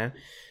does, yeah.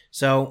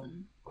 So,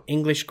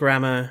 English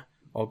grammar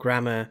or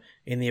grammar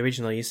in the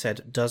original, you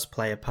said does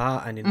play a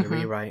part, and in the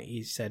rewrite,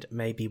 you said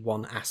maybe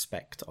one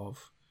aspect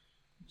of.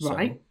 So,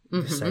 Right.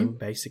 the same,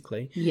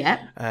 basically.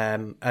 Yeah.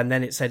 And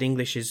then it said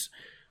English is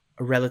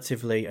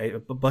relatively,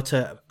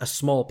 a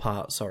small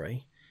part,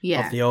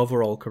 Yeah. of the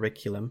overall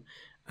curriculum,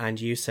 and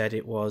you said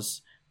it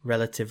was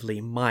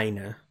relatively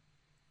minor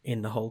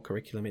in the whole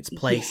curriculum. Its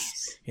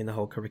place in the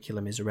whole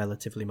curriculum is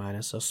relatively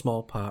minor, so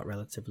small part,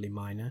 relatively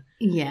minor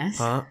Yes.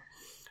 part.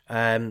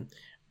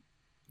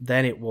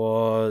 Then it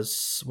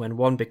was when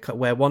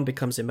where one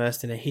becomes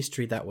immersed in a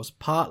history that was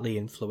partly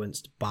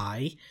influenced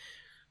by,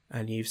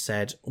 and you've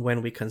said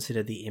when we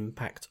consider the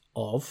impact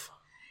of.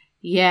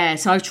 Yeah,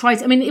 so I've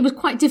tried. I mean, it was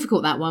quite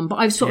difficult, that one, but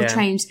I've sort of Yeah.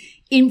 changed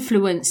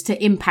influence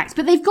to impact.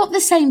 But they've got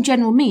the same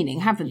general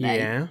meaning, haven't they?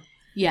 Yeah.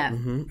 Yeah.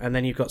 And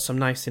then you've got some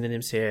nice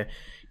synonyms here.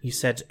 You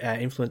said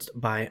influenced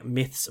by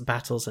myths,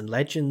 battles, and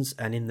legends,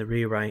 and in the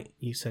rewrite,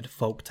 you said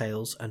folk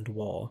tales and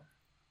war.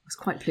 I was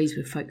quite pleased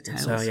with folk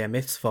tales. So yeah,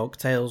 myths, folk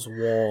tales,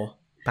 war,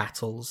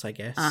 battles, I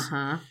guess.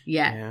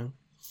 Yeah.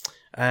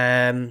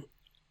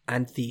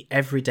 And the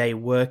everyday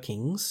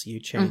workings, you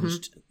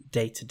changed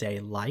day-to-day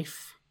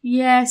life.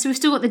 Yeah, so we've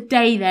still got the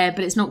day there,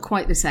 but it's not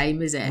quite the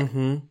same, is it?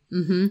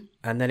 And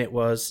then it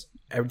was,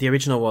 the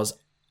original was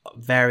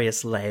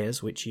various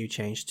layers, which you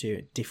changed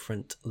to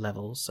different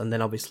levels. And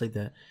then obviously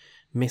the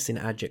missing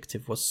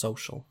adjective was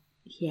social.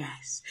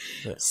 Yes.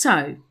 Yeah.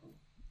 So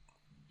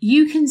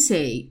you can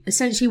see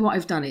essentially what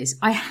I've done is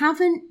I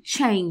haven't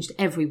changed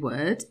every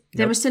word.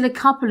 There are still a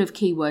couple of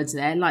keywords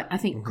there, like I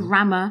think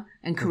grammar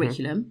and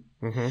curriculum.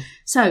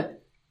 So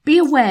be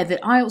aware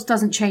that IELTS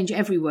doesn't change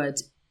every word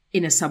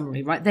in a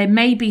summary, right? There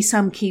may be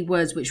some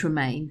keywords which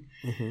remain,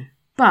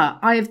 but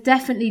I have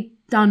definitely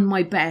done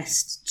my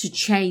best to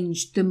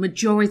change the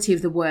majority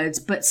of the words,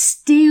 but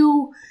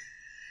still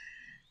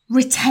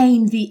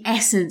retain the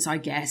essence, I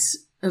guess,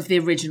 of the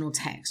original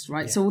text,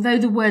 right? So although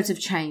the words have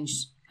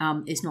changed,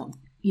 it's not,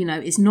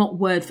 it's not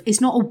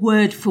a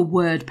word for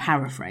word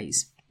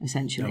paraphrase,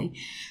 essentially. No.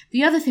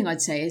 The other thing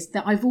I'd say is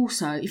that I've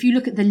also, if you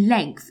look at the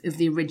length of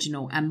the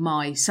original and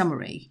my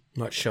summary,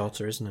 much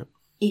shorter, isn't it?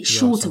 It's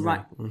shorter,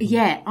 right?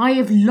 Yeah, I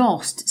have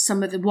lost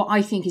some of what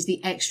I think is the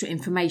extra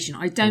information.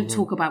 I don't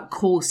talk about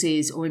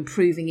courses or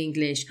improving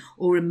English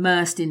or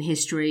immersed in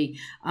history.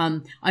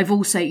 I've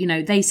also,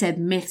 they said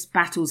myths,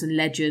 battles and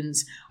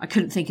legends. I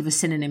couldn't think of a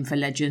synonym for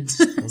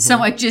legends. So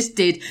I just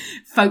did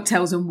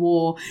folktales and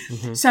war.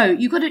 So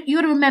you got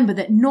to remember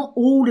that not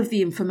all of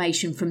the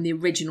information from the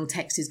original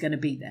text is going to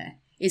be there.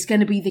 It's going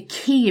to be the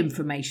key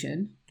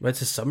information. Well,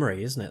 it's a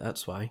summary, isn't it?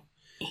 That's why.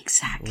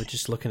 Exactly. We're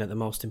just looking at the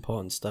most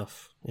important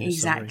stuff.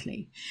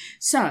 Exactly.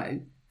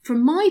 So,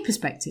 from my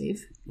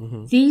perspective,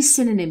 these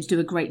synonyms do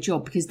a great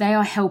job because they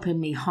are helping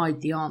me hide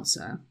the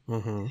answer.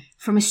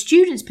 From a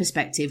student's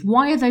perspective,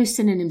 why are those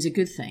synonyms a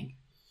good thing?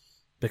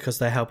 Because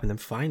they're helping them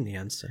find the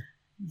answer.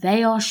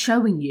 They are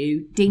showing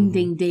you, ding,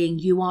 ding, ding,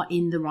 you are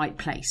in the right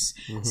place.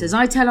 So as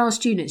I tell our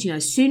students,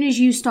 as soon as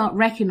you start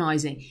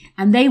recognising,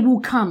 and they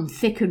will come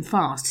thick and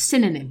fast,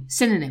 synonym,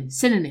 synonym,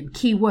 synonym,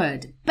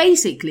 keyword.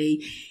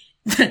 Basically,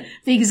 the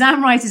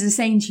exam writers are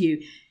saying to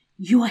you,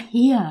 you are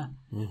here.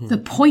 The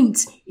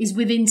point is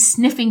within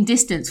sniffing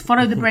distance.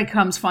 Follow the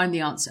breadcrumbs, find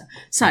the answer.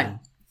 So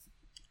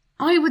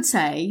I would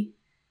say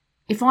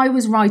if I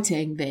was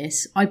writing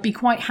this, I'd be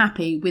quite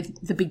happy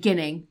with the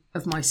beginning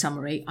of my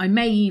summary. I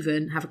may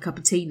even have a cup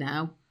of tea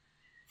now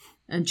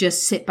and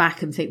just sit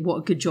back and think what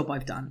a good job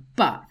I've done.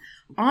 But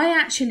I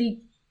actually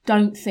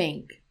don't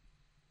think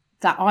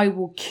that I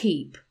will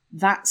keep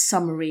that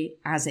summary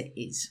as it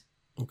is.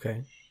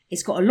 Okay.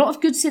 It's got a lot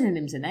of good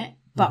synonyms in it,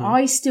 but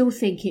I still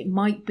think it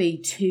might be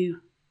too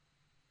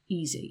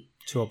easy.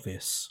 Too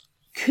obvious.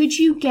 Could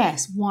you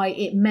guess why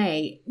it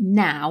may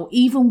now,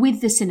 even with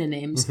the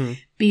synonyms,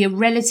 be a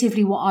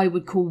relatively what I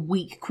would call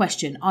weak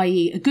question,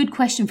 i.e. a good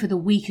question for the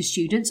weaker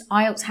students?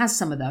 IELTS has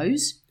some of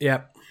those.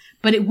 Yep.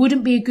 But it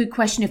wouldn't be a good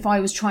question if I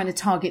was trying to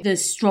target the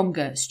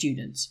stronger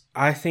students.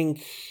 I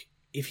think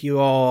if you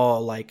are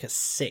like a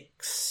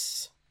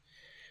 6...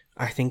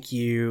 I think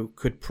you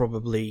could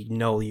probably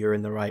know you're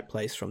in the right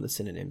place from the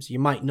synonyms. You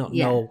might not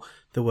know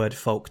the word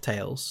folk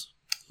tales.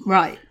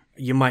 Right.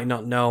 You might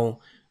not know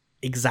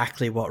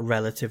exactly what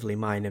relatively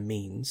minor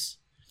means.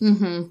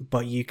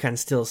 But you can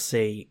still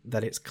see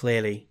that it's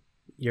clearly,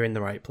 you're in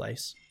the right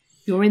place.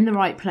 You're in the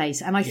right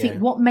place. And I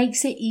think what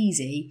makes it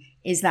easy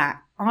is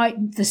that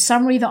the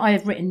summary that I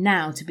have written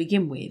now to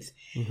begin with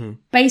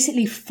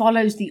basically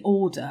follows the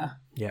order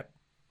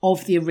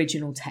of the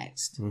original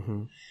text.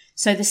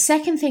 So the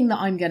second thing that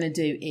I'm going to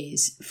do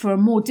is, for a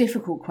more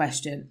difficult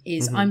question,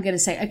 is I'm going to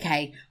say,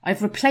 okay,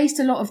 I've replaced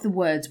a lot of the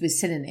words with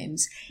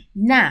synonyms.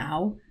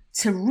 Now,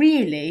 to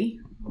really,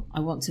 I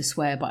want to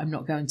swear, but I'm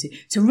not going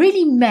to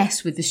really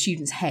mess with the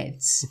students'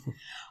 heads,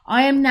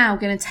 I am now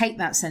going to take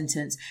that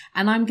sentence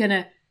and I'm going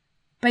to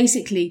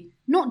basically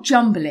not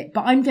jumble it,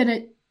 but I'm going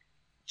to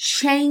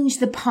change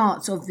the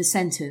parts of the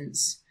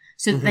sentence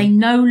so that they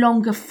no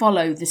longer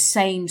follow the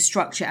same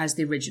structure as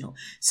the original.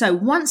 So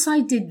once I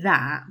did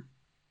that,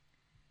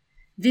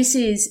 this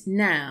is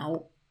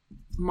now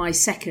my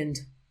second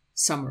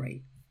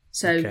summary.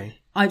 So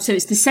so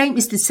it's the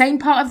same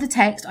part of the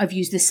text. I've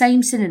used the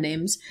same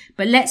synonyms,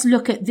 but let's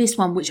look at this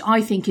one, which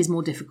I think is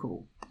more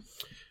difficult.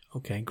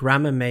 Okay,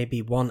 grammar may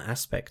be one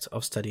aspect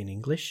of studying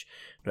English,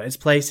 but its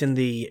place in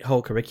the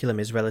whole curriculum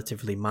is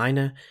relatively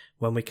minor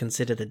when we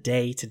consider the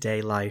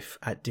day-to-day life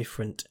at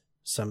different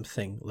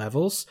something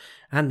levels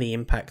and the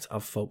impact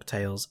of folk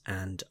tales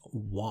and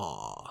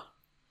war.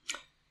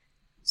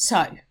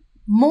 So,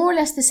 more or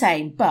less the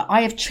same, but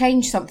I have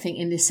changed something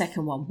in this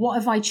second one. What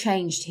have I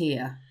changed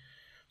here?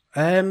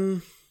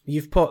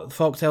 You've put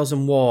folk tales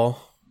and war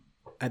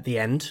at the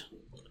end.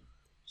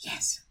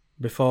 Yes.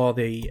 Before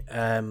the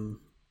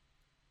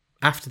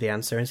after the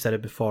answer instead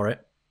of before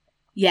it.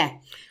 Yeah.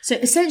 So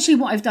essentially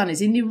what I've done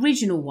is in the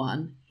original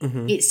one,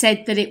 it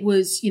said that it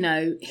was,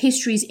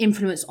 history's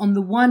influenced on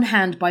the one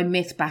hand by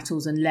myth,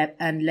 battles and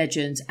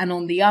legends, and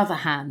on the other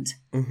hand,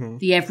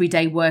 the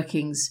everyday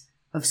workings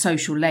of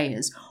social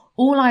layers.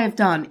 All I have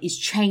done is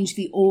change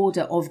the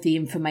order of the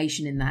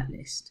information in that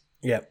list.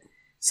 Yep.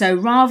 So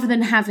rather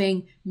than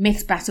having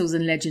myths, battles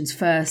and legends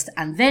first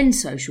and then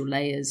social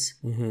layers,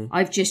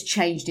 I've just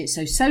changed it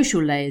so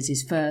social layers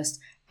is first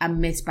and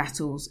myths,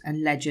 battles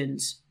and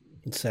legends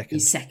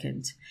is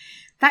second.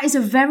 That is a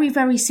very,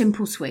 very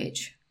simple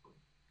switch.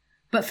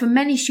 But for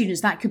many students,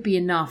 that could be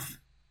enough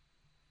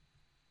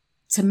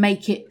to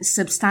make it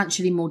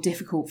substantially more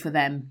difficult for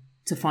them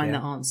to find the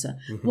answer.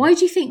 Why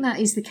do you think that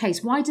is the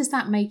case? Why does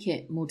that make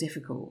it more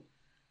difficult?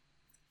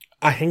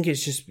 I think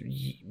it's just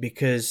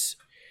because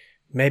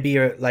maybe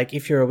you're, like,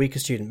 if you're a weaker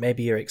student,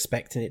 maybe you're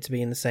expecting it to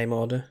be in the same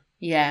order.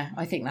 Yeah,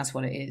 I think that's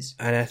what it is.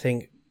 And I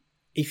think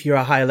if you're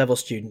a higher level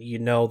student, you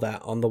know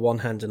that on the one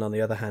hand and on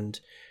the other hand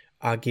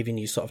are giving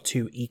you sort of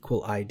two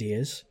equal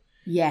ideas.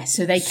 Yeah,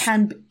 so they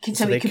can...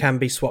 So they can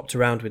be swapped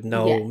around with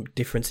no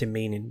difference in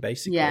meaning,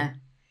 basically.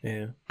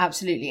 Yeah,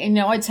 absolutely. And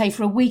I'd say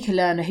for a weaker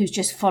learner who's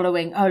just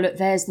following, oh, look,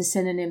 there's the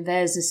synonym,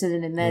 there's the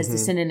synonym, there's the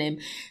synonym.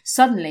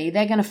 Suddenly,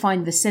 they're going to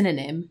find the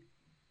synonym.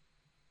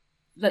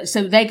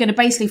 So they're going to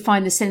basically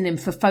find the synonym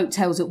for folk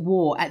tales at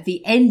war at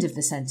the end of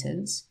the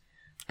sentence.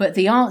 But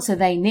the answer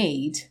they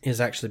need...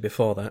 is actually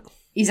before that.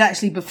 Is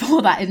actually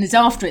before that and is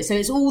after it. So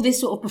it's all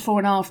this sort of before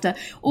and after.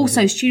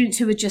 Also, students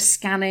who are just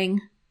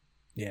scanning...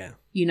 Yeah.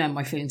 You know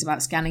my feelings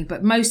about scanning,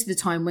 but most of the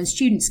time when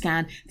students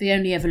scan, they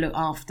only ever look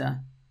after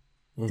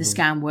the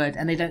scan word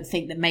and they don't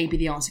think that maybe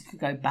the answer could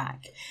go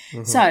back.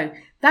 So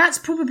that's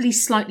probably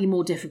slightly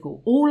more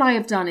difficult. All I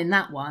have done in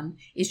that one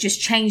is just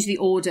change the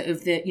order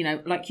of the,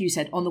 like you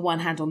said, on the one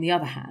hand, on the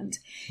other hand.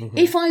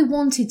 If I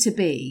wanted to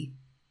be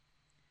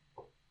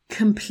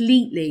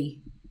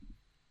completely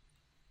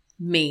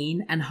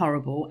mean and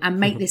horrible and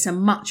make this a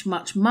much,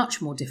 much,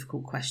 much more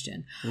difficult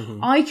question,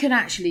 I could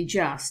actually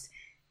just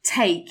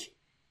take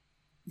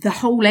the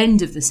whole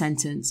end of the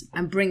sentence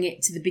and bring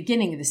it to the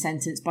beginning of the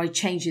sentence by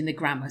changing the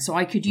grammar. So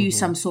I could use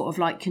some sort of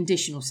like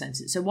conditional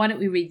sentence. So why don't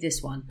we read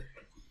this one?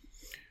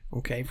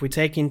 Okay, if we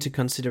take into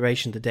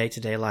consideration the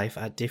day-to-day life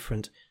at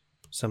different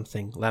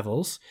something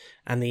levels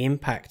and the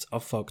impact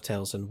of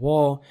folktales and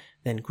war,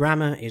 then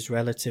grammar is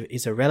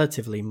a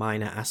relatively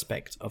minor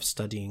aspect of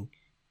studying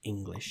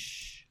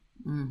English.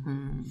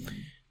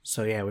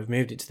 So yeah, we've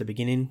moved it to the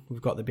beginning.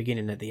 We've got the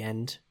beginning at the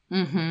end.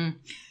 Yeah.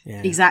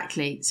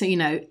 Exactly. So,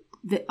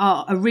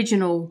 our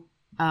original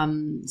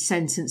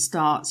sentence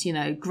starts,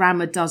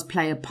 grammar does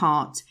play a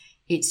part.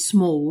 It's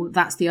small.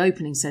 That's the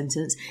opening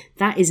sentence.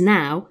 That is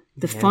now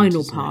the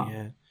final part.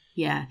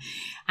 Yeah.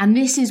 And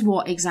this is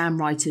what exam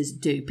writers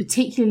do,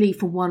 particularly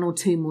for one or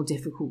two more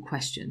difficult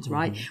questions,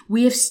 right?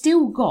 We have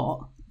still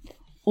got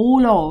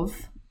all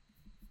of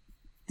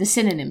the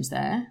synonyms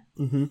there,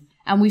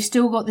 and we've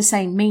still got the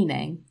same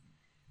meaning,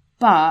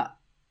 but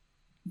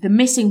the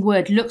missing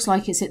word looks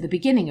like it's at the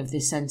beginning of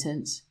this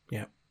sentence.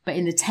 Yeah. But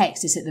in the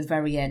text, it's at the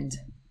very end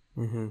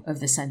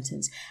of the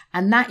sentence.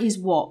 And that is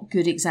what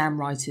good exam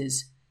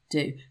writers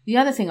do. The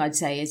other thing I'd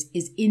say is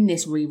in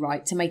this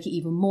rewrite, to make it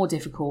even more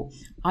difficult,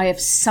 I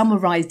have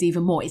summarised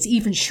even more. It's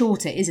even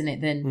shorter, isn't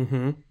it,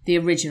 than the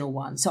original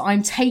one. So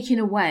I'm taking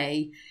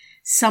away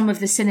some of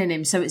the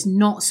synonyms so it's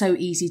not so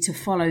easy to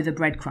follow the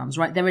breadcrumbs,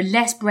 right? There are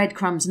less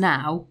breadcrumbs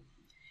now,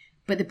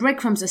 but the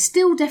breadcrumbs are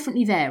still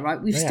definitely there,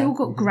 right? We've still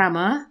got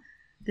grammar.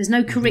 There's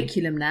no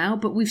curriculum now,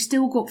 but we've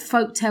still got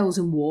folk tales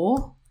and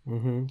war.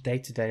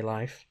 Day-to-day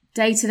life.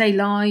 day-to-day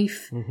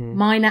life,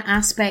 minor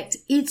aspect.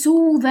 It's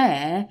all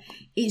there.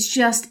 It's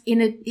just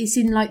it's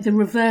in like the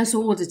reverse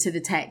order to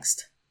the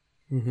text.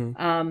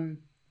 Yeah,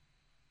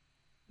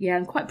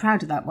 I'm quite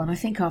proud of that one. I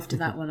think after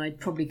that one, I'd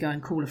probably go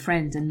and call a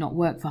friend and not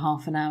work for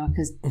half an hour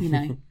because,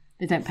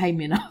 they don't pay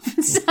me enough.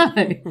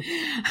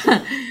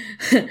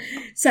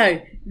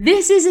 So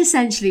this is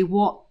essentially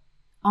what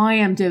I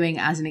am doing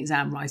as an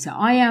exam writer.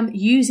 I am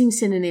using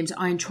synonyms.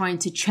 I am trying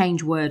to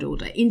change word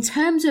order. In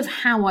terms of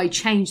how I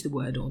change the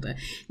word order,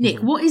 Nick,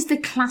 what is the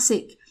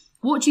classic...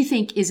 What do you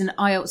think is an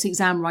IELTS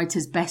exam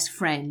writer's best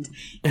friend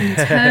in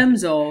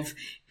terms of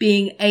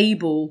being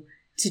able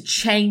to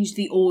change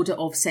the order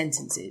of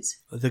sentences?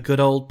 The good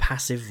old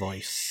passive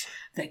voice.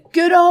 The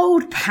good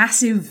old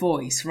passive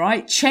voice,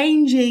 right?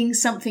 Changing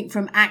something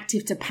from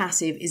active to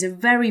passive is a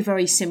very,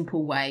 very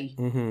simple way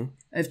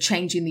of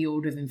changing the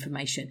order of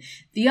information.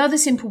 The other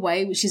simple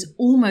way, which is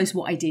almost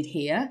what I did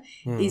here,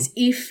 is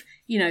if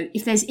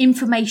there's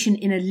information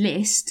in a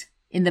list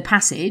in the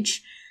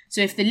passage,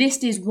 so if the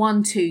list is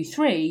 1, 2,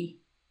 3,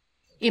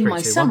 in 3, my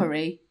 2,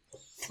 summary,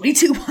 3,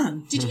 2,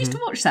 1. Did you used to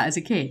watch that as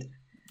a kid?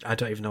 I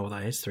don't even know what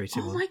that is, 3, 2,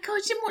 1. Oh my God,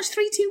 you didn't watch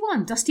 3, 2,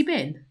 1? Dusty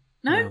Bin?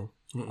 No?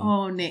 No.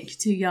 Oh, Nick, you're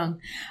too young.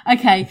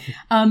 Okay.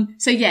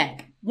 So yeah,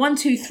 1,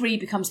 2, 3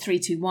 becomes 3,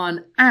 2,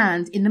 1.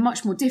 And in the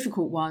much more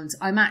difficult ones,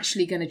 I'm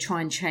actually going to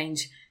try and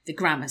change the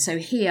grammar. So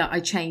here I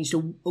changed a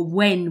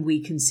when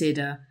we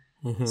consider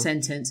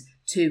sentence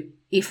to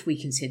if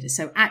we consider.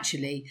 So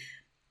actually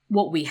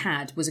what we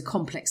had was a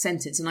complex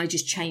sentence and I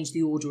just changed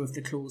the order of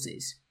the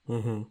clauses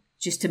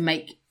just to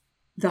make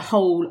the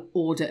whole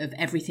order of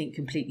everything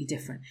completely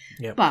different.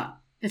 Yep. But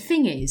the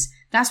thing is,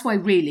 that's why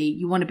really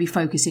you want to be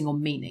focusing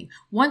on meaning.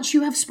 Once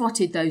you have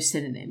spotted those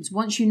synonyms,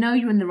 once you know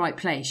you're in the right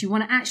place, you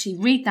want to actually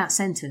read that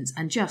sentence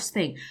and just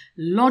think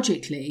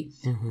logically,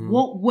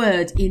 what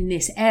word in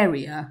this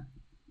area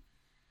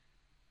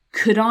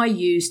could I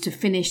use to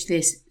finish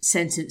this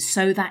sentence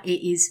so that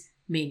it is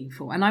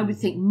meaningful? And I would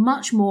think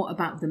much more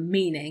about the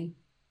meaning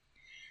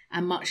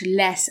and much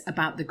less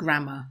about the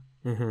grammar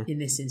in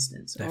this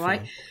instance. Definitely. All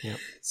right. Yep.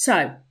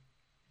 So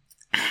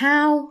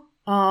how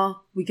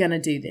are we going to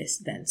do this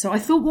then? So I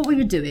thought what we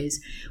would do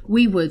is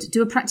we would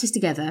do a practice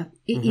together.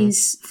 It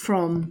is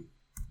from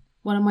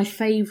one of my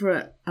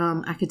favourite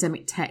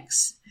academic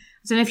texts.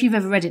 I don't know if you've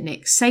ever read it,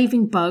 Nick.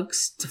 Saving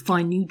Bugs to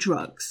Find New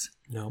Drugs.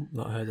 No,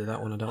 not heard of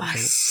that one, I don't think.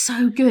 It's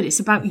so good. It's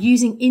about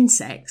using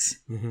insects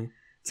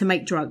to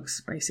make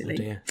drugs, basically. Oh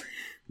dear.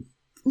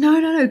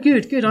 No,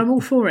 good. I'm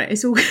all for it.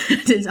 It's all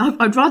good.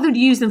 I'd rather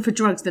use them for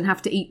drugs than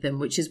have to eat them,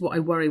 which is what I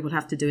worry we'll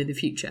have to do in the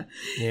future.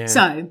 Yeah.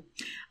 So,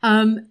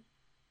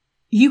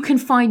 you can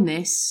find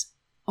this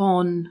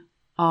on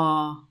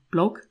our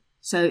blog.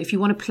 So if you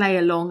want to play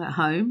along at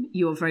home,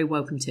 you're very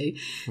welcome to.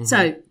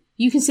 So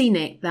you can see,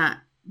 Nick, that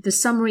the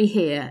summary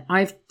here,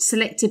 I've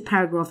selected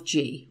paragraph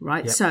G,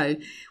 right? Yep. So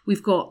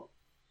we've got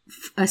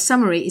a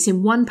summary. It's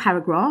in one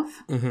paragraph.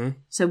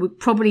 So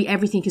probably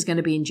everything is going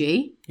to be in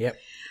G. Yep.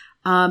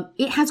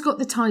 It has got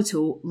the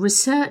title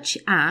Research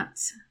at,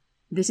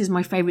 this is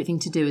my favourite thing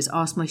to do, is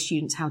ask my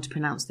students how to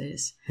pronounce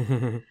this.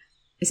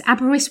 It's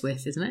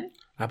Aberystwyth, isn't it?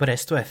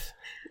 Aberystwyth.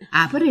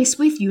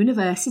 Aberystwyth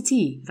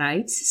University,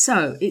 right?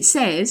 So it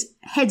says,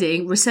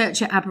 heading,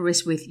 Research at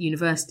Aberystwyth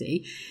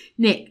University.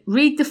 Nick,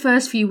 read the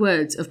first few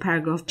words of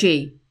paragraph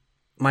G.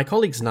 My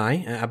colleagues and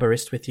I at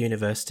Aberystwyth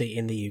University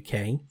in the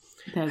UK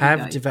There we have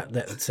go. developed...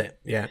 That's it,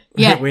 yeah.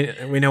 Yeah.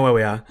 we know where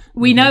we are.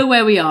 We know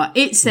where we are.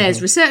 It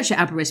says Research at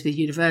Aberystwyth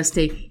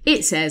University.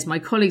 It says my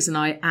colleagues and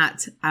I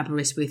at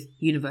Aberystwyth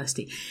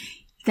University.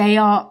 They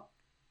are,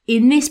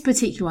 in this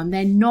particular one,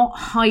 they're not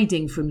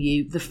hiding from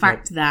you the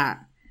fact that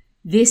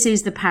this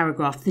is the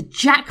paragraph, the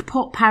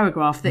jackpot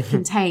paragraph that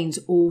contains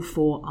all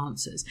 4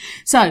 answers.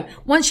 So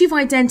once you've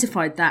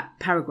identified that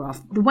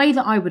paragraph, the way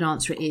that I would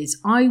answer it is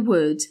I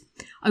would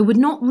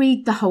not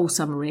read the whole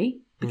summary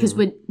because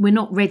we're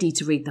not ready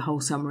to read the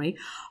whole summary.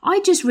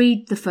 I just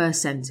read the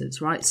first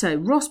sentence, right? So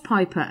Ross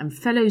Piper and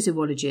fellow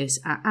zoologists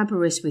at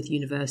Aberystwyth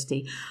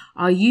University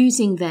are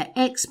using their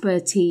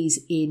expertise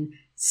in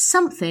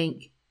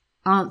something,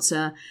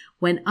 answer,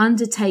 when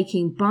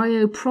undertaking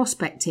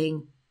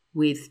bioprospecting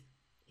with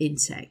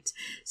insect.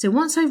 So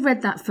once I've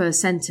read that first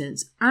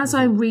sentence, as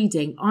I'm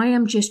reading, I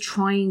am just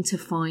trying to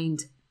find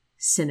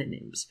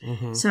synonyms.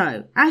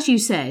 So as you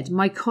said,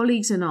 my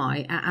colleagues and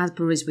I at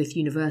Aberystwyth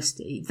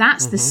University,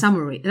 that's the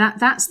summary,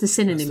 that's the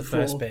synonym That's the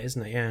first for bit,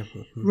 isn't it? Yeah.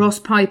 Ross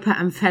Piper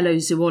and fellow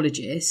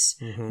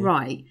zoologists.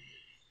 Right.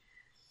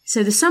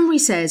 So the summary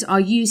says are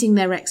using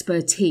their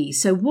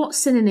expertise. So what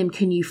synonym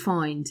can you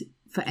find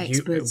for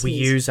expertise? We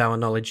use our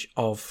knowledge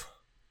of.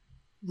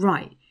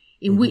 Right.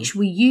 In which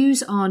we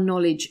use our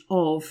knowledge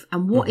of,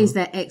 and what is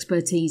their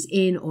expertise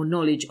in or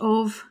knowledge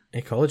of?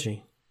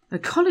 Ecology.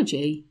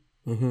 Ecology.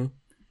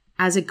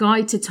 As a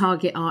guide to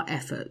target our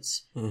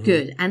efforts.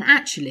 Good. And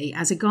actually,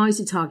 as a guide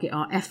to target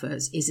our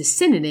efforts is a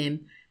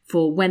synonym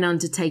for when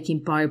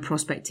undertaking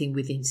bioprospecting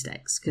with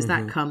insects, because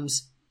that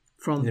comes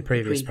from In the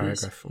previous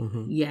paragraph.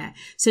 Yeah.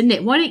 So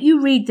Nick, why don't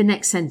you read the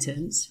next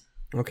sentence?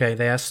 Okay,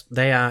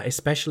 they are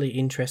especially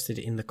interested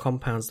in the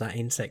compounds that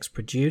insects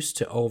produce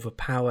to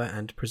overpower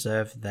and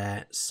preserve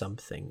their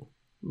something.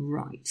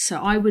 Right. So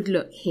I would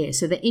look here.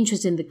 So they're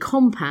interested in the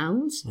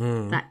compounds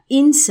that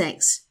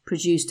insects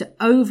produce to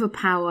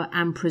overpower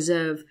and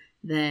preserve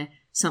their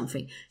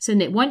something. So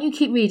Nick, why don't you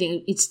keep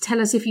reading?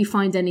 Tell us if you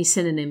find any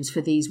synonyms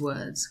for these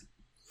words.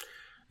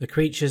 The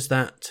creatures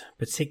that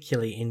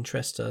particularly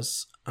interest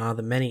us are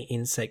the many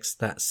insects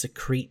that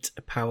secrete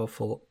a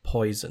powerful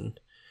poison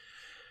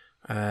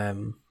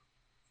for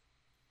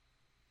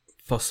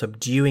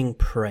subduing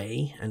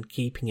prey and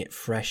keeping it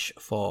fresh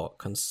for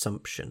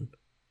consumption.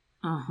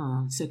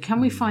 So can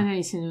we find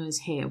any synonyms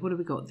here? What have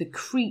we got? The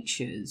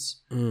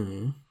creatures.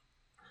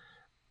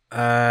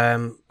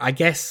 I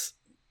guess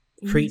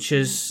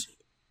creatures,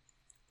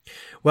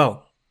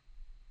 well,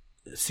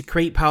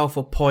 secrete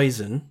powerful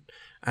poison.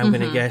 I'm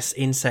going to guess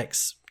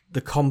insects,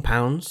 the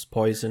compounds,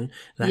 poison,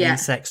 that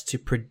insects to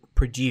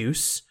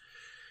produce,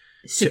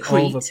 Secrete.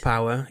 to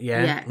overpower.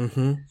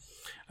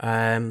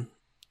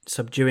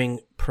 Subduing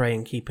prey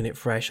and keeping it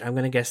fresh. I'm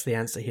going to guess the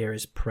answer here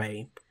is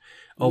prey.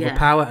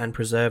 Overpower and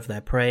preserve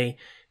their prey,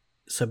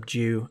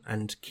 subdue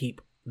and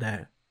keep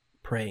their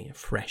prey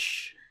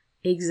fresh.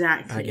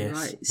 Exactly, I guess.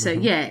 right. So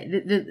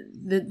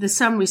the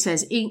summary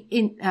says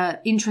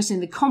interest in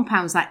the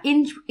compounds that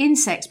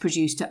insects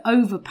produce to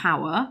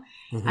overpower,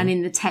 and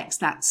in the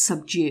text that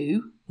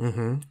subdue.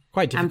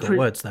 Quite difficult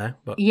words there,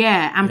 but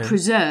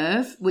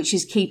preserve, which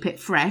is keep it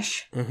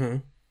fresh.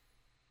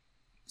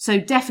 So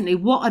definitely,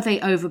 what are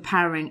they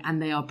overpowering and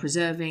they are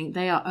preserving?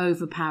 They are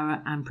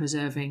overpower and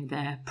preserving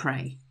their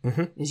prey,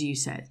 as you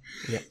said.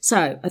 Yeah.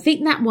 So I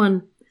think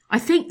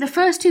the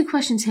first two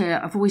questions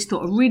here I've always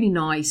thought are really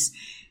nice.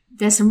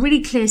 There's some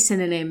really clear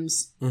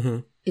synonyms.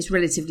 It's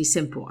relatively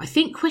simple. I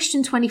think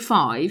question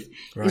 25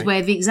 is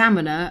where the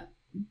examiner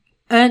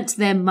earned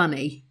their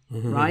money,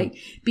 right?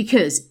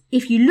 Because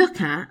if you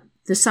look at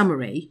the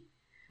summary,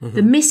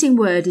 the missing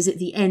word is at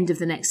the end of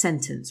the next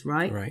sentence,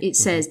 right? It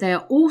says they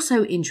are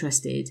also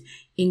interested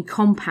in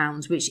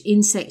compounds which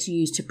insects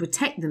use to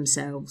protect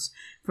themselves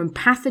from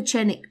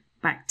pathogenic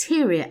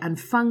bacteria and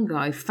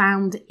fungi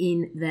found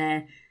in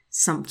their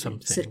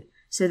something.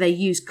 So they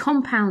use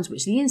compounds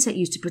which the insect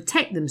use to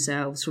protect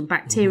themselves from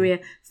bacteria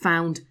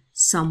found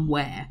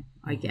somewhere,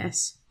 I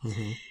guess.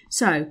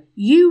 So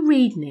you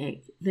read,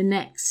 Nick, the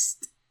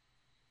next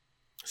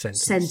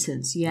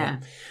sentence.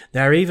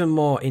 There are even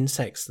more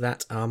insects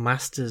that are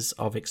masters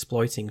of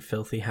exploiting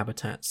filthy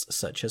habitats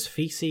such as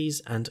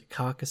feces and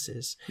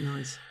carcasses,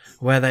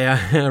 where they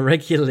are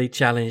regularly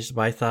challenged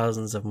by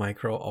thousands of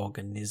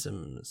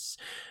microorganisms.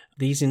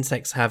 These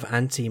insects have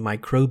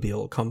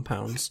antimicrobial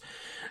compounds.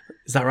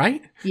 Is that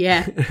right?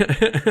 Yeah.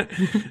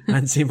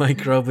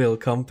 Antimicrobial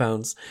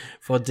compounds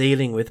for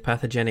dealing with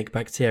pathogenic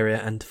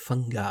bacteria and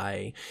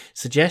fungi,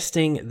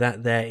 suggesting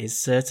that there is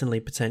certainly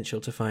potential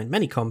to find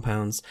many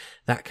compounds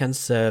that can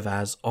serve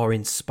as or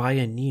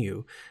inspire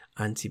new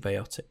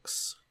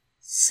antibiotics.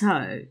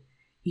 So,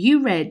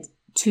 you read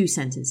two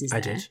sentences there.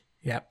 I did,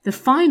 yeah. The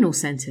final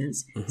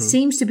sentence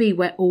seems to be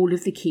where all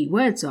of the key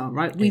words are,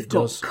 right? We've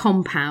got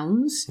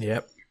compounds.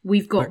 Yep.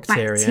 We've got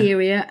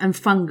bacteria and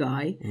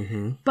fungi.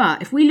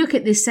 But if we look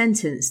at this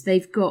sentence,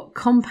 they've got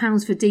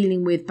compounds for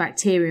dealing with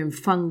bacteria and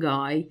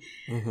fungi.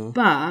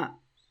 But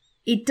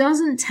it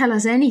doesn't tell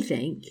us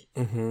anything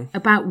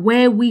about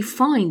where we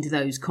find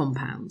those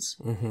compounds.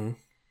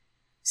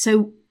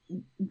 So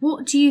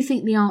what do you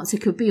think the answer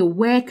could be, or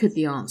where could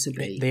the answer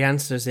be? The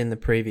answer is in the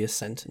previous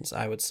sentence,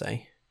 I would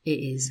say. It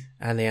is.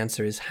 And the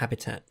answer is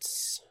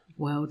habitats.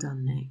 Well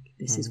done, Nick.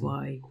 This is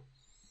why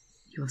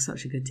you're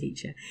such a good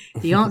teacher.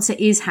 The answer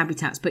is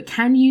habitats, but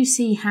can you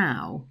see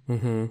how,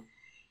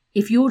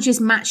 if you're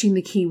just matching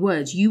the key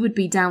words, you would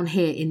be down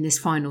here in this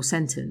final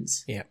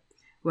sentence. Yeah.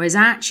 Whereas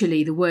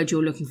actually the word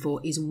you're looking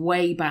for is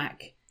way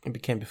back. It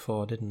became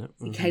before, didn't it?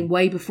 It came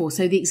way before.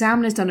 So the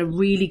examiner's done a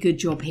really good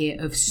job here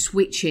of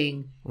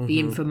switching the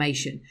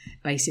information,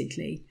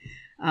 basically.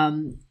 How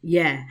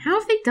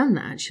have they done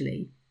that,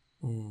 actually?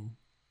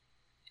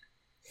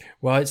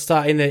 Well, it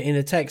in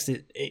the text.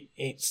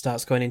 It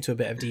starts going into a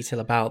bit of detail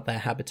about their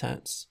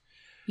habitats.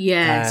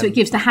 Yeah, so it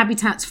gives the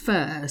habitats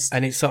first,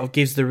 and it sort of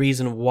gives the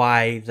reason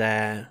why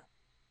their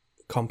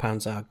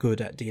compounds are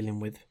good at dealing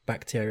with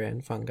bacteria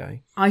and fungi.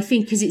 I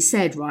think because it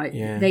said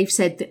they've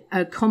said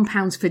that,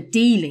 compounds for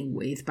dealing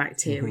with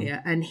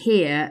bacteria, and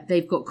here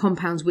they've got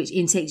compounds which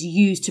insects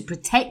use to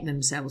protect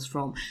themselves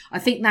from. I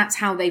think that's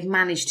how they've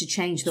managed to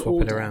change the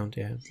order. Swap it around,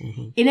 yeah.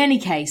 In any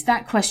case,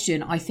 that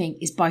question I think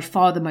is by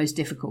far the most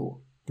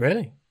difficult.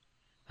 Really?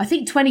 I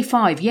think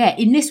 25,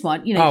 in this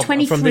one,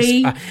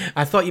 23.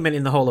 I thought you meant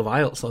in the whole of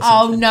IELTS or something.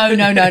 Oh, no.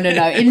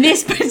 In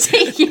this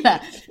particular,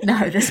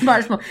 no, there's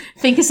much more.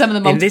 Think of some of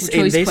the multiple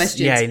choice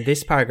questions. Yeah, in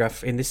this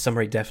paragraph, in this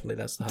summary, definitely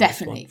that's the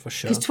hardest one, for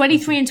sure. Because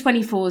 23 and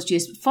 24 is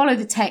just follow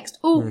the text.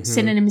 Oh,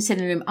 synonym,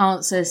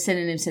 answer,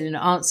 synonym,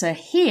 answer.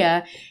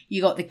 Here,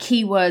 you got the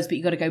keywords, but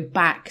you got to go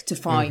back to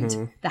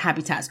find the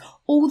habitats.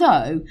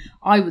 Although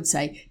I would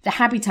say the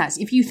habitats,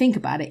 if you think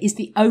about it, is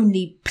the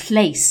only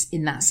place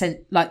in that sense,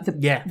 like the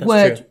that's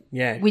word, true.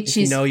 Yeah, which if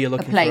you is know you're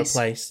looking a place. for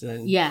a place.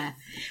 Then... Yeah.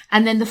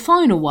 And then the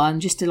final one,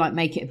 just to like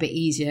make it a bit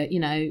easier,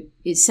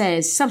 it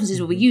says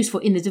substances will be used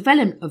for in the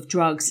development of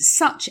drugs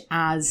such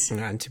as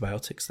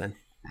antibiotics then.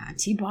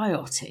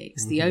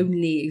 Antibiotics, the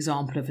only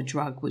example of a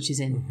drug which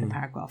is in the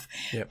paragraph.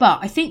 Yep. But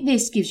I think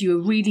this gives you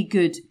a really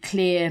good,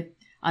 clear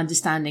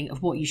understanding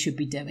of what you should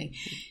be doing.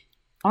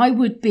 I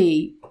would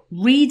be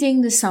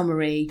reading the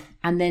summary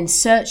and then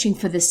searching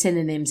for the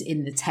synonyms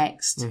in the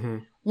text.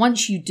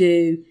 Once you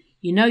do,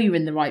 you know you're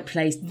in the right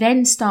place.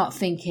 Then start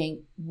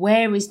thinking,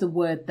 where is the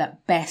word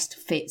that best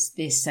fits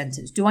this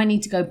sentence? Do I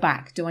need to go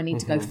back? Do I need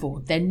to go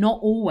forward? They're not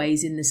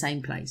always in the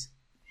same place.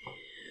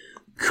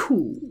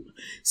 Cool.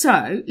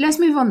 So let's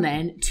move on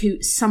then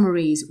to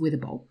summaries with a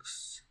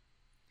box.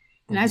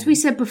 And as we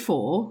said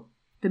before,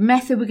 the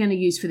method we're going to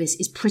use for this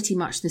is pretty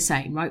much the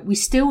same, right? We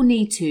still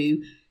need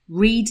to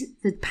read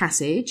the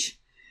passage,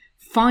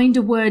 find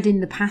a word in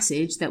the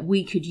passage that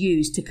we could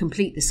use to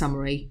complete the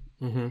summary,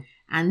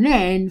 and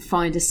then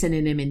find a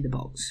synonym in the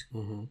box.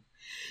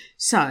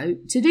 So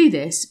to do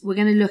this, we're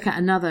going to look at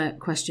another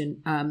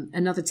question,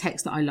 another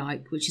text that I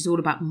like, which is all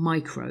about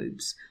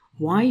microbes.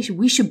 Why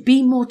we should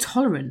be more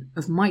tolerant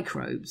of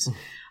microbes.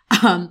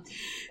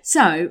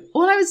 So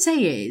all I would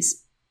say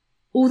is,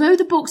 although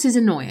the box is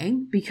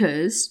annoying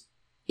because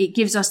it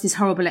gives us this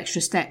horrible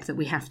extra step that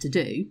we have to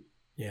do.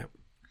 Yeah.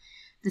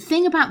 The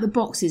thing about the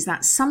box is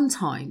that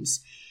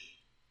sometimes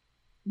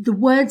the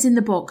words in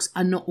the box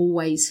are not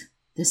always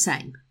the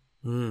same.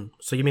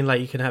 So you mean like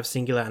you can have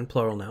singular and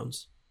plural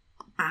nouns?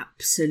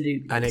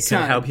 Absolutely. And it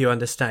can help you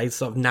understand, it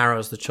sort of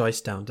narrows the choice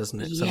down, doesn't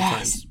it,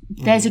 sometimes?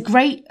 Yes. There's a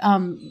great,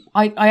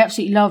 I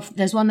absolutely love,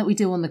 there's one that we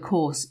do on the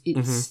course.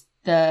 It's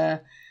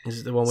Is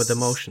it the one with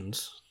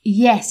emotions?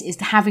 Yes,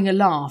 it's having a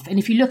laugh. And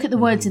if you look at the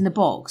words in the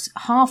box,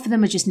 half of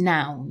them are just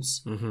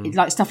nouns,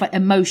 like stuff like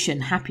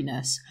emotion,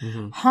 happiness.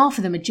 Half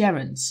of them are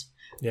gerunds,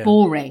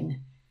 boring.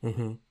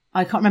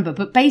 I can't remember,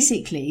 but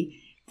basically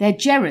they're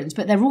gerunds,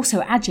 but they're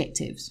also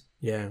adjectives.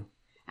 Yeah.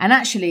 And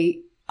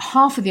actually,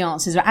 half of the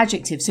answers are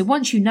adjectives. So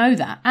once you know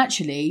that,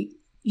 actually,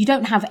 you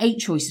don't have 8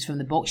 choices from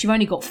the box. You've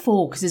only got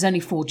 4 because there's only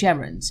 4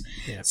 gerunds.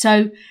 Yeah.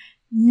 So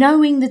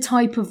knowing the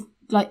type of,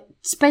 like,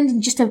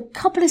 spending just a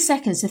couple of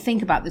seconds to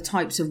think about the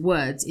types of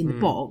words in the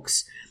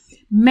box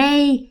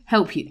may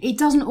help you. It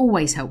doesn't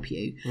always help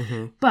you.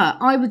 But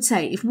I would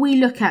say if we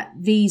look at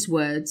these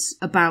words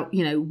about,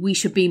 we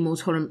should be more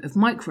tolerant of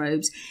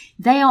microbes,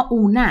 they are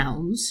all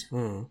nouns.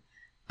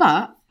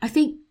 But I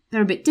think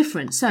they're a bit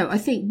different. So I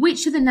think,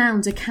 which of the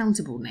nouns are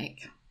countable,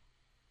 Nick?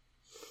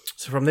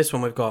 So from this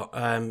one, we've got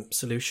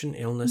solution,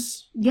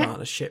 illness,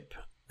 partnership,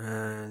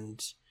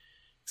 and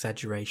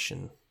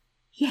exaggeration.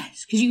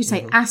 Yes, because you could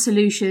say a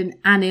solution,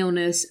 an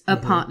illness, a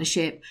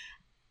partnership.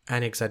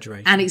 And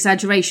exaggeration. And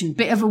exaggeration.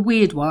 Bit of a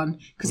weird one,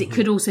 because it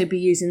could also be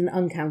used in an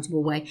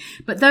uncountable way.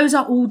 But those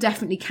are all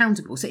definitely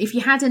countable. So if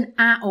you had an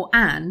a or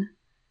an,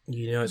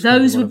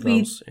 those would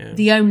be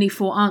the only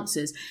 4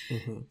 answers.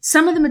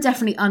 Some of them are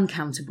definitely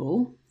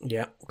uncountable.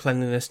 Yeah.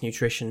 Cleanliness,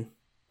 nutrition,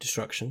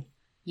 destruction.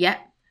 Yeah.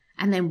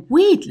 And then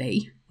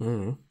weirdly,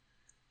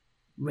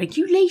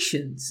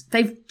 regulations.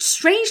 They've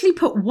strangely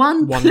put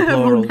one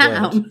plural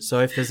noun. Word. So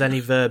if there's any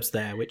verbs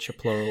there which are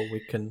plural,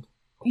 we can...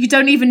 You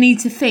don't even need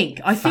to think.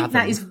 I think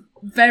that is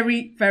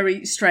very,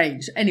 very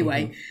strange.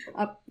 Anyway,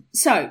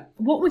 so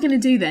what we're going to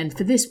do then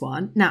for this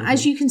one, now,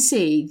 as you can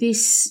see,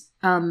 this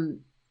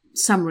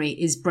summary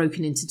is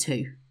broken into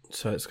 2.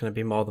 So it's going to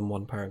be more than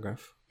one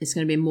paragraph. It's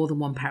going to be more than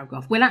one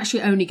paragraph. We're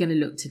actually only going to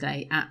look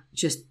today at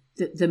just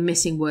the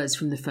missing words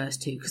from the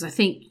first 2, because I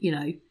think,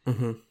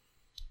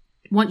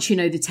 once you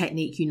know the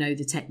technique, you know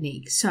the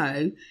technique.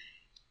 So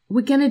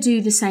we're going to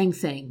do the same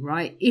thing,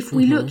 right? If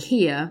we look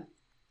here,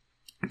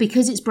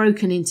 because it's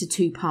broken into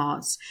 2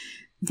 parts,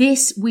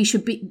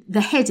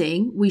 the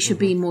heading, we should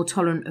be more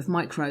tolerant of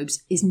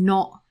microbes, is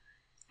not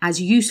as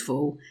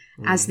useful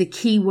as the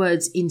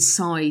keywords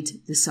inside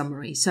the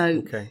summary.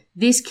 So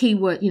this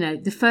keyword,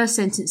 the first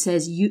sentence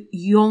says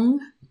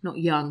Young's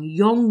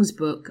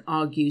book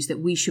argues that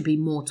we should be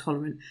more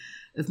tolerant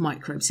of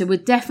microbes. So we're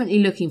definitely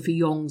looking for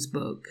Young's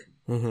book.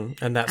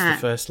 And that's the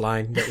first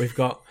line that we've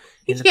got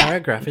in the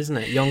paragraph, isn't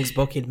it? Young's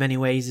book in many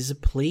ways is a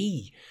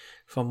plea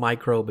for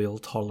microbial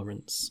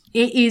tolerance.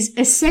 It is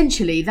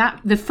essentially that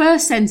the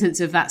first sentence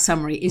of that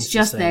summary is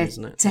just there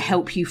to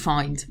help you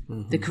find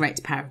the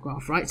correct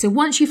paragraph, right? So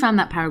once you found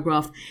that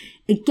paragraph,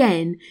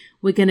 again,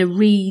 we're going to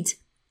read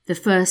the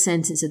first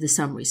sentence of the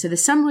summary. So the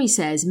summary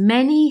says,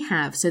 many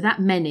have, so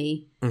that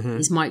many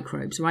is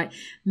microbes, right?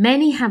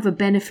 Many have a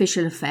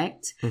beneficial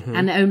effect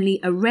and only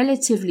a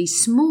relatively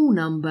small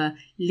number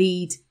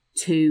lead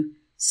to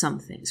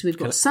something. So we've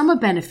got some are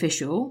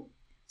beneficial,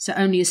 so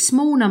only a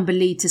small number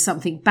lead to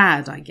something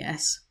bad, I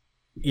guess.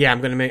 Yeah, I'm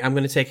going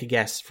to take a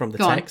guess from the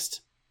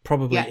text.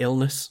 Probably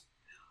illness.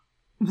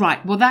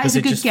 Right. Well, that is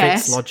a good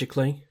guess. Fits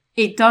logically.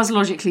 It does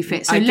logically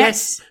fit. So I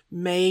guess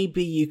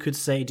maybe you could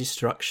say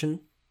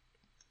destruction.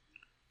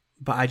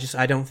 but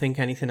I don't think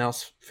anything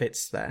else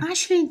fits there.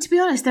 Actually, to be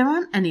honest, there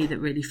aren't any that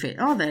really fit,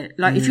 are there?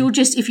 Like, if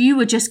you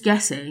were just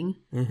guessing,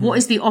 what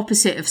is the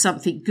opposite of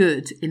something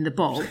good in the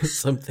box?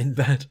 Something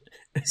bad.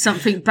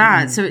 Something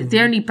bad. So the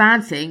only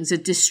bad things are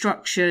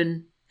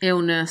destruction,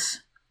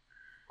 illness,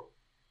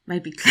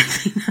 maybe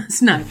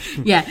cleanliness. No.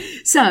 Yeah.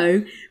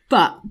 So,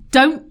 but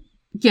don't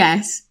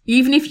guess.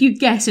 Even if you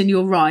guess and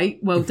you're right,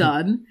 well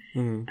done.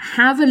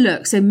 Have a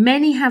look. So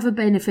many have a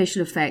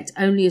beneficial effect.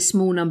 Only a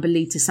small number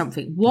lead to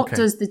something. What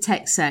does the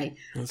text say?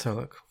 Let's have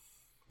a look.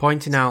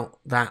 Pointing out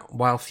that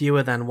while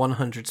fewer than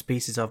 100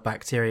 species of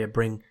bacteria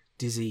bring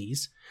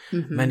disease,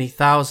 many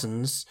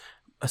thousands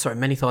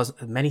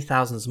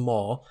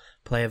more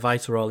play a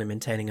vital role in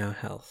maintaining our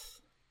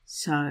health.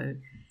 So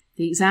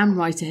the exam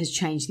writer has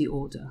changed the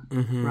order,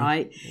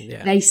 right?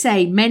 Yeah. They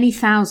say many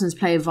thousands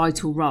play a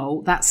vital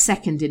role. That's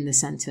second in the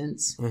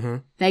sentence.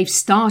 They've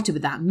started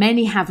with that.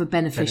 Many have a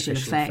beneficial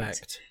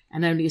effect.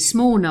 And only a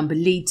small number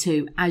lead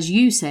to, as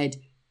you said,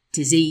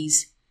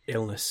 disease.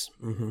 Illness.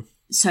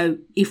 So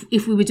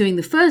if we were doing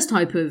the first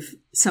type of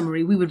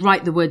summary, we would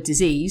write the word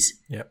disease.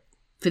 Yep.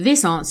 For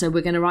this answer,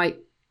 we're going to write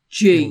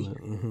G.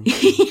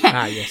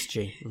 Ah, yes,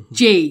 G.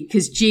 G,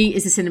 because G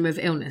is a synonym of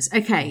illness.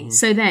 Okay,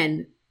 so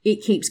then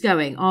it keeps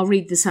going. I'll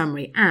read the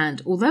summary.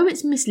 And although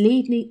it's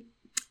misleading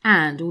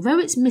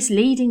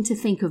to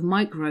think of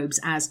microbes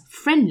as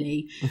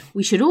friendly,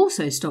 we should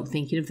also stop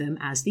thinking of them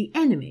as the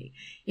enemy.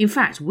 In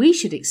fact, we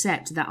should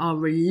accept that our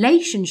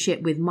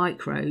relationship with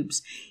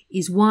microbes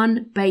is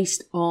one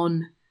based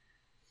on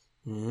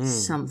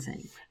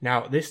something.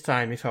 Now, this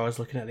time, if I was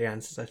looking at the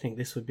answers, I think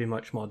this would be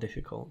much more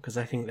difficult because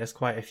I think there's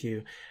quite a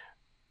few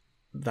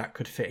that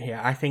could fit here.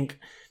 I think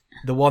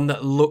the one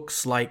that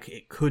looks like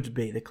it could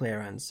be the clear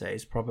answer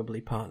is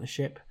probably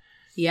partnership.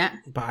 Yeah,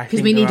 but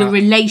because we need a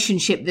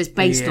relationship that's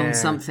based on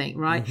something,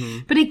 right?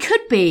 But it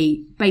could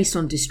be based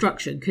on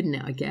destruction, couldn't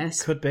it? I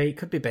guess could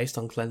be based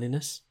on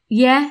cleanliness.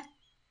 Yeah,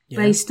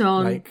 based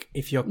on like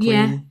if you're clean.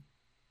 Yeah.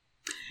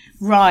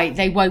 Right,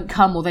 they won't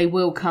come or they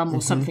will come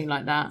or something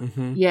like that.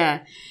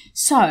 Yeah.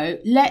 So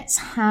let's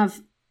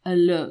have a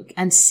look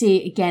and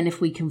see again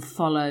if we can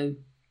follow.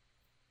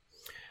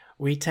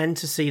 We tend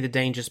to see the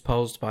dangers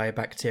posed by a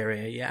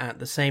bacteria, yet at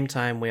the same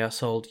time we are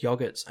sold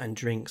yogurts and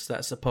drinks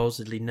that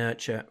supposedly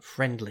nurture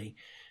friendly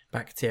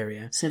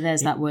bacteria. So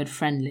there's that word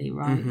friendly,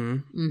 right?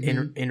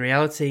 In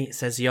reality,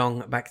 says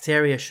Young,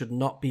 bacteria should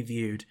not be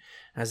viewed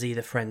as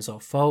either friends or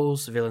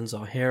foes, villains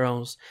or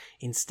heroes.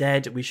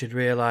 Instead, we should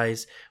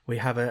realize we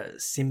have a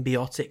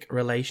symbiotic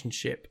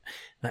relationship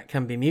that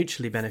can be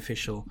mutually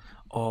beneficial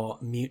or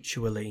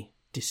mutually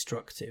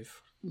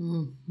destructive.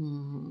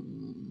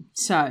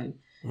 So,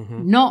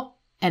 not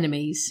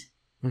enemies,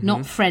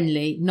 not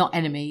friendly, not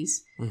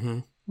enemies.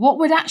 What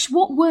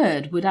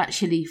word would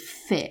actually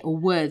fit, or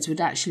words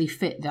would actually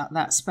fit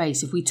that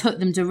space if we took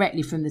them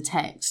directly from the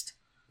text?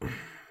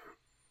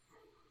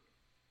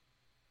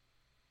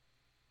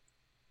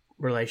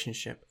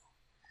 Relationship.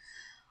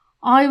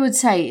 I would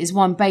say is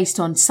one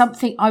based on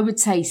something. I would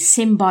say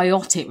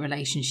symbiotic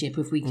relationship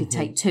if we could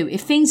take two.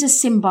 If things are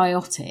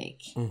symbiotic,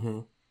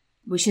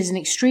 which is an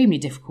extremely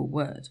difficult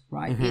word,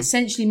 right? It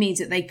essentially means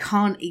that they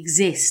can't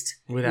exist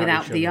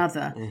without the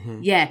other.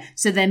 Yeah.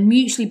 So they're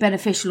mutually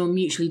beneficial or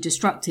mutually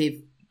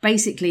destructive.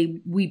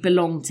 Basically, we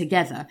belong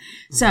together.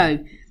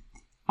 So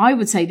I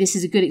would say this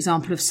is a good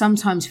example of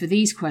sometimes for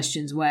these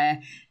questions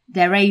where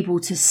they're able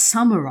to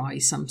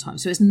summarize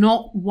sometimes. So it's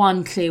not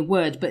one clear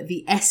word, but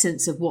the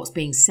essence of what's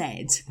being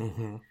said.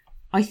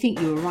 I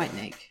think you were right,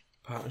 Nick.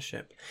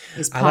 Partnership.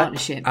 It's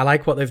partnership. I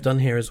like what they've done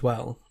here as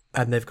well.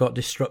 And they've got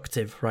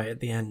destructive right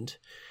at the end.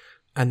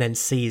 And then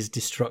C is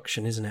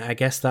destruction, isn't it? I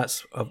guess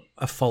that's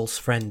a false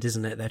friend,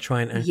 isn't it? They're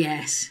trying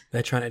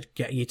to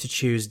get you to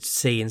choose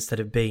C instead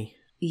of B.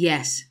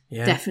 Yes,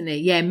 definitely.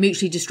 Yeah,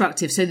 mutually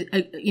destructive. So,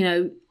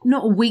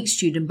 not a weak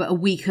student, but a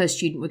weaker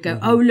student would go,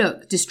 oh,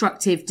 look,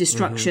 destructive,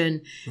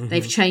 destruction.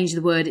 They've changed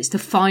the word. It's the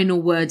final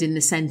word in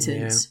the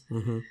sentence.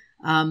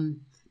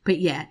 But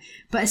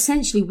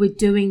essentially we're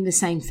doing the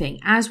same thing.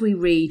 As we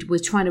read, we're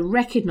trying to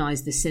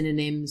recognize the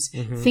synonyms,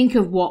 think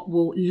of what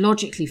will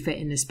logically fit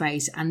in the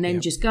space, and then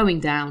just going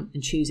down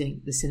and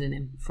choosing the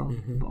synonym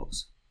from the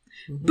box.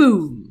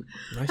 Boom.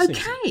 Nice.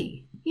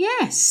 Okay.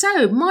 Yes.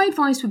 So my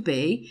advice would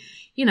be,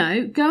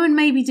 go and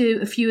maybe do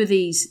a few of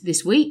these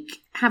this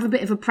week, have a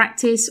bit of a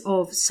practice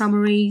of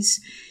summaries,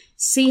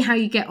 see how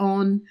you get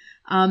on.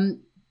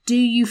 Do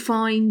you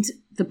find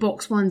the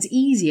box ones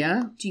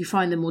easier? Do you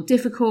find them more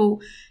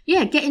difficult?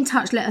 Yeah, get in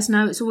touch. Let us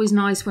know. It's always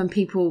nice when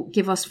people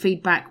give us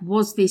feedback.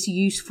 Was this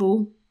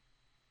useful?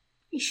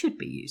 It should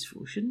be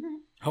useful, shouldn't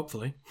it?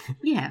 Hopefully.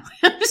 Yeah,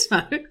 I hope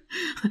so.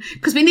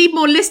 Because we need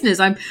more listeners.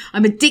 I'm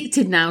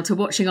addicted now to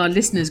watching our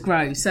listeners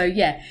grow. So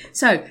yeah.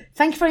 So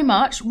thank you very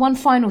much. One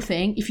final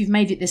thing. If you've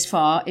made it this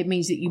far, it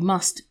means that you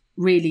must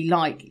really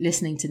like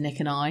listening to Nick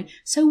and I.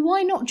 So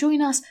why not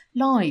join us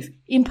live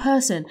in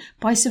person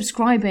by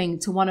subscribing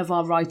to one of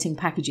our writing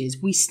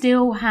packages? We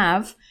still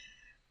have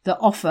the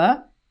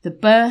offer, the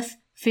Birth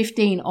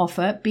 15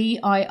 offer,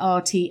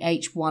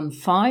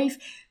 BIRTH15.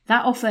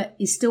 That offer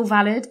is still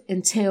valid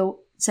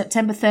until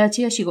September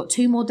 30th, you've got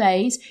 2 more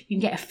days. You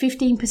can get a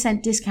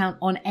 15% discount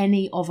on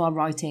any of our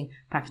writing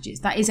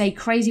packages. That is a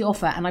crazy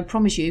offer, and I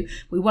promise you,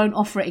 we won't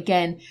offer it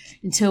again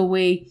until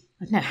I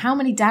don't know, how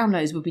many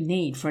downloads would we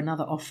need for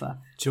another offer?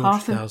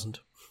 200,000.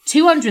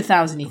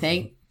 200,000, you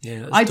think?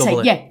 Yeah, I'd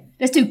say,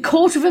 let's do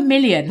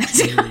 250,000.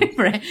 Let's go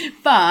for it.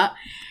 But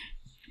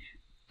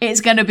it's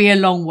going to be a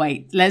long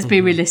wait. Let's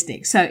be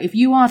realistic. So if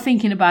you are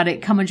thinking about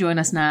it, come and join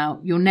us now.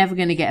 You're never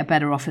going to get a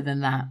better offer than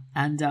that.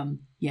 And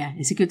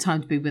it's a good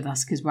time to be with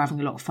us because we're having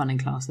a lot of fun in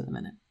class at the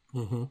minute.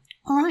 All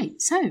right.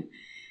 So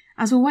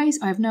as always,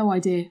 I have no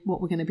idea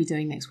what we're going to be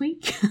doing next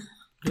week.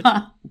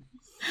 But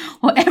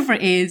whatever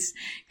it is,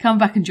 come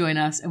back and join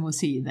us and we'll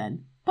see you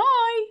then.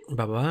 Bye.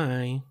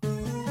 Bye-bye.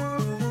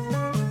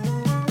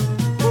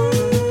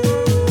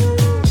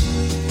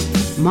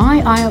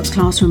 My IELTS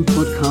Classroom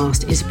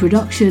podcast is a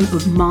production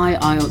of My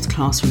IELTS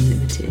Classroom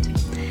Limited.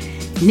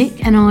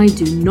 Nick and I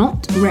do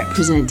not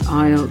represent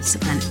IELTS,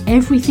 and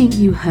everything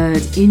you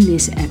heard in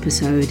this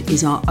episode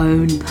is our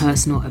own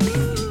personal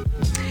opinion.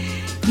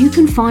 You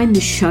can find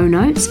the show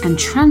notes and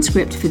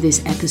transcript for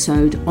this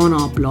episode on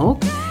our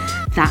blog.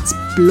 That's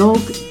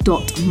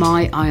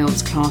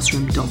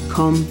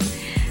blog.myieltsclassroom.com.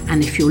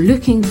 And if you're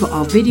looking for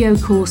our video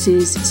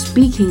courses,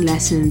 speaking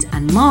lessons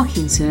and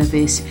marking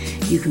service,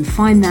 you can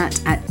find that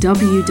at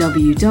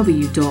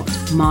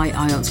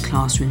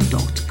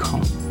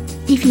www.myieltsclassroom.com.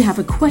 If you have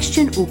a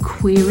question or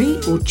query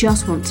or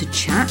just want to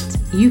chat,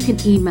 you can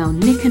email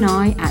Nick and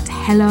I at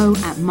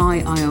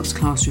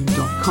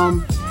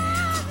hello@myieltsclassroom.com.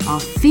 Our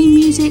theme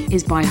music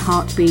is by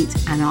Heartbeat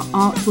and our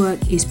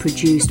artwork is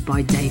produced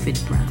by David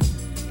Brown.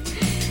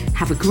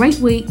 Have a great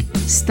week,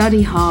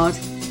 study hard,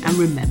 and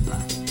remember,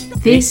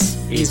 this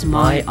is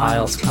My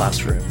IELTS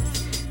Classroom.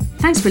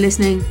 Thanks for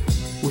listening.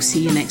 We'll see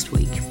you next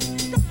week.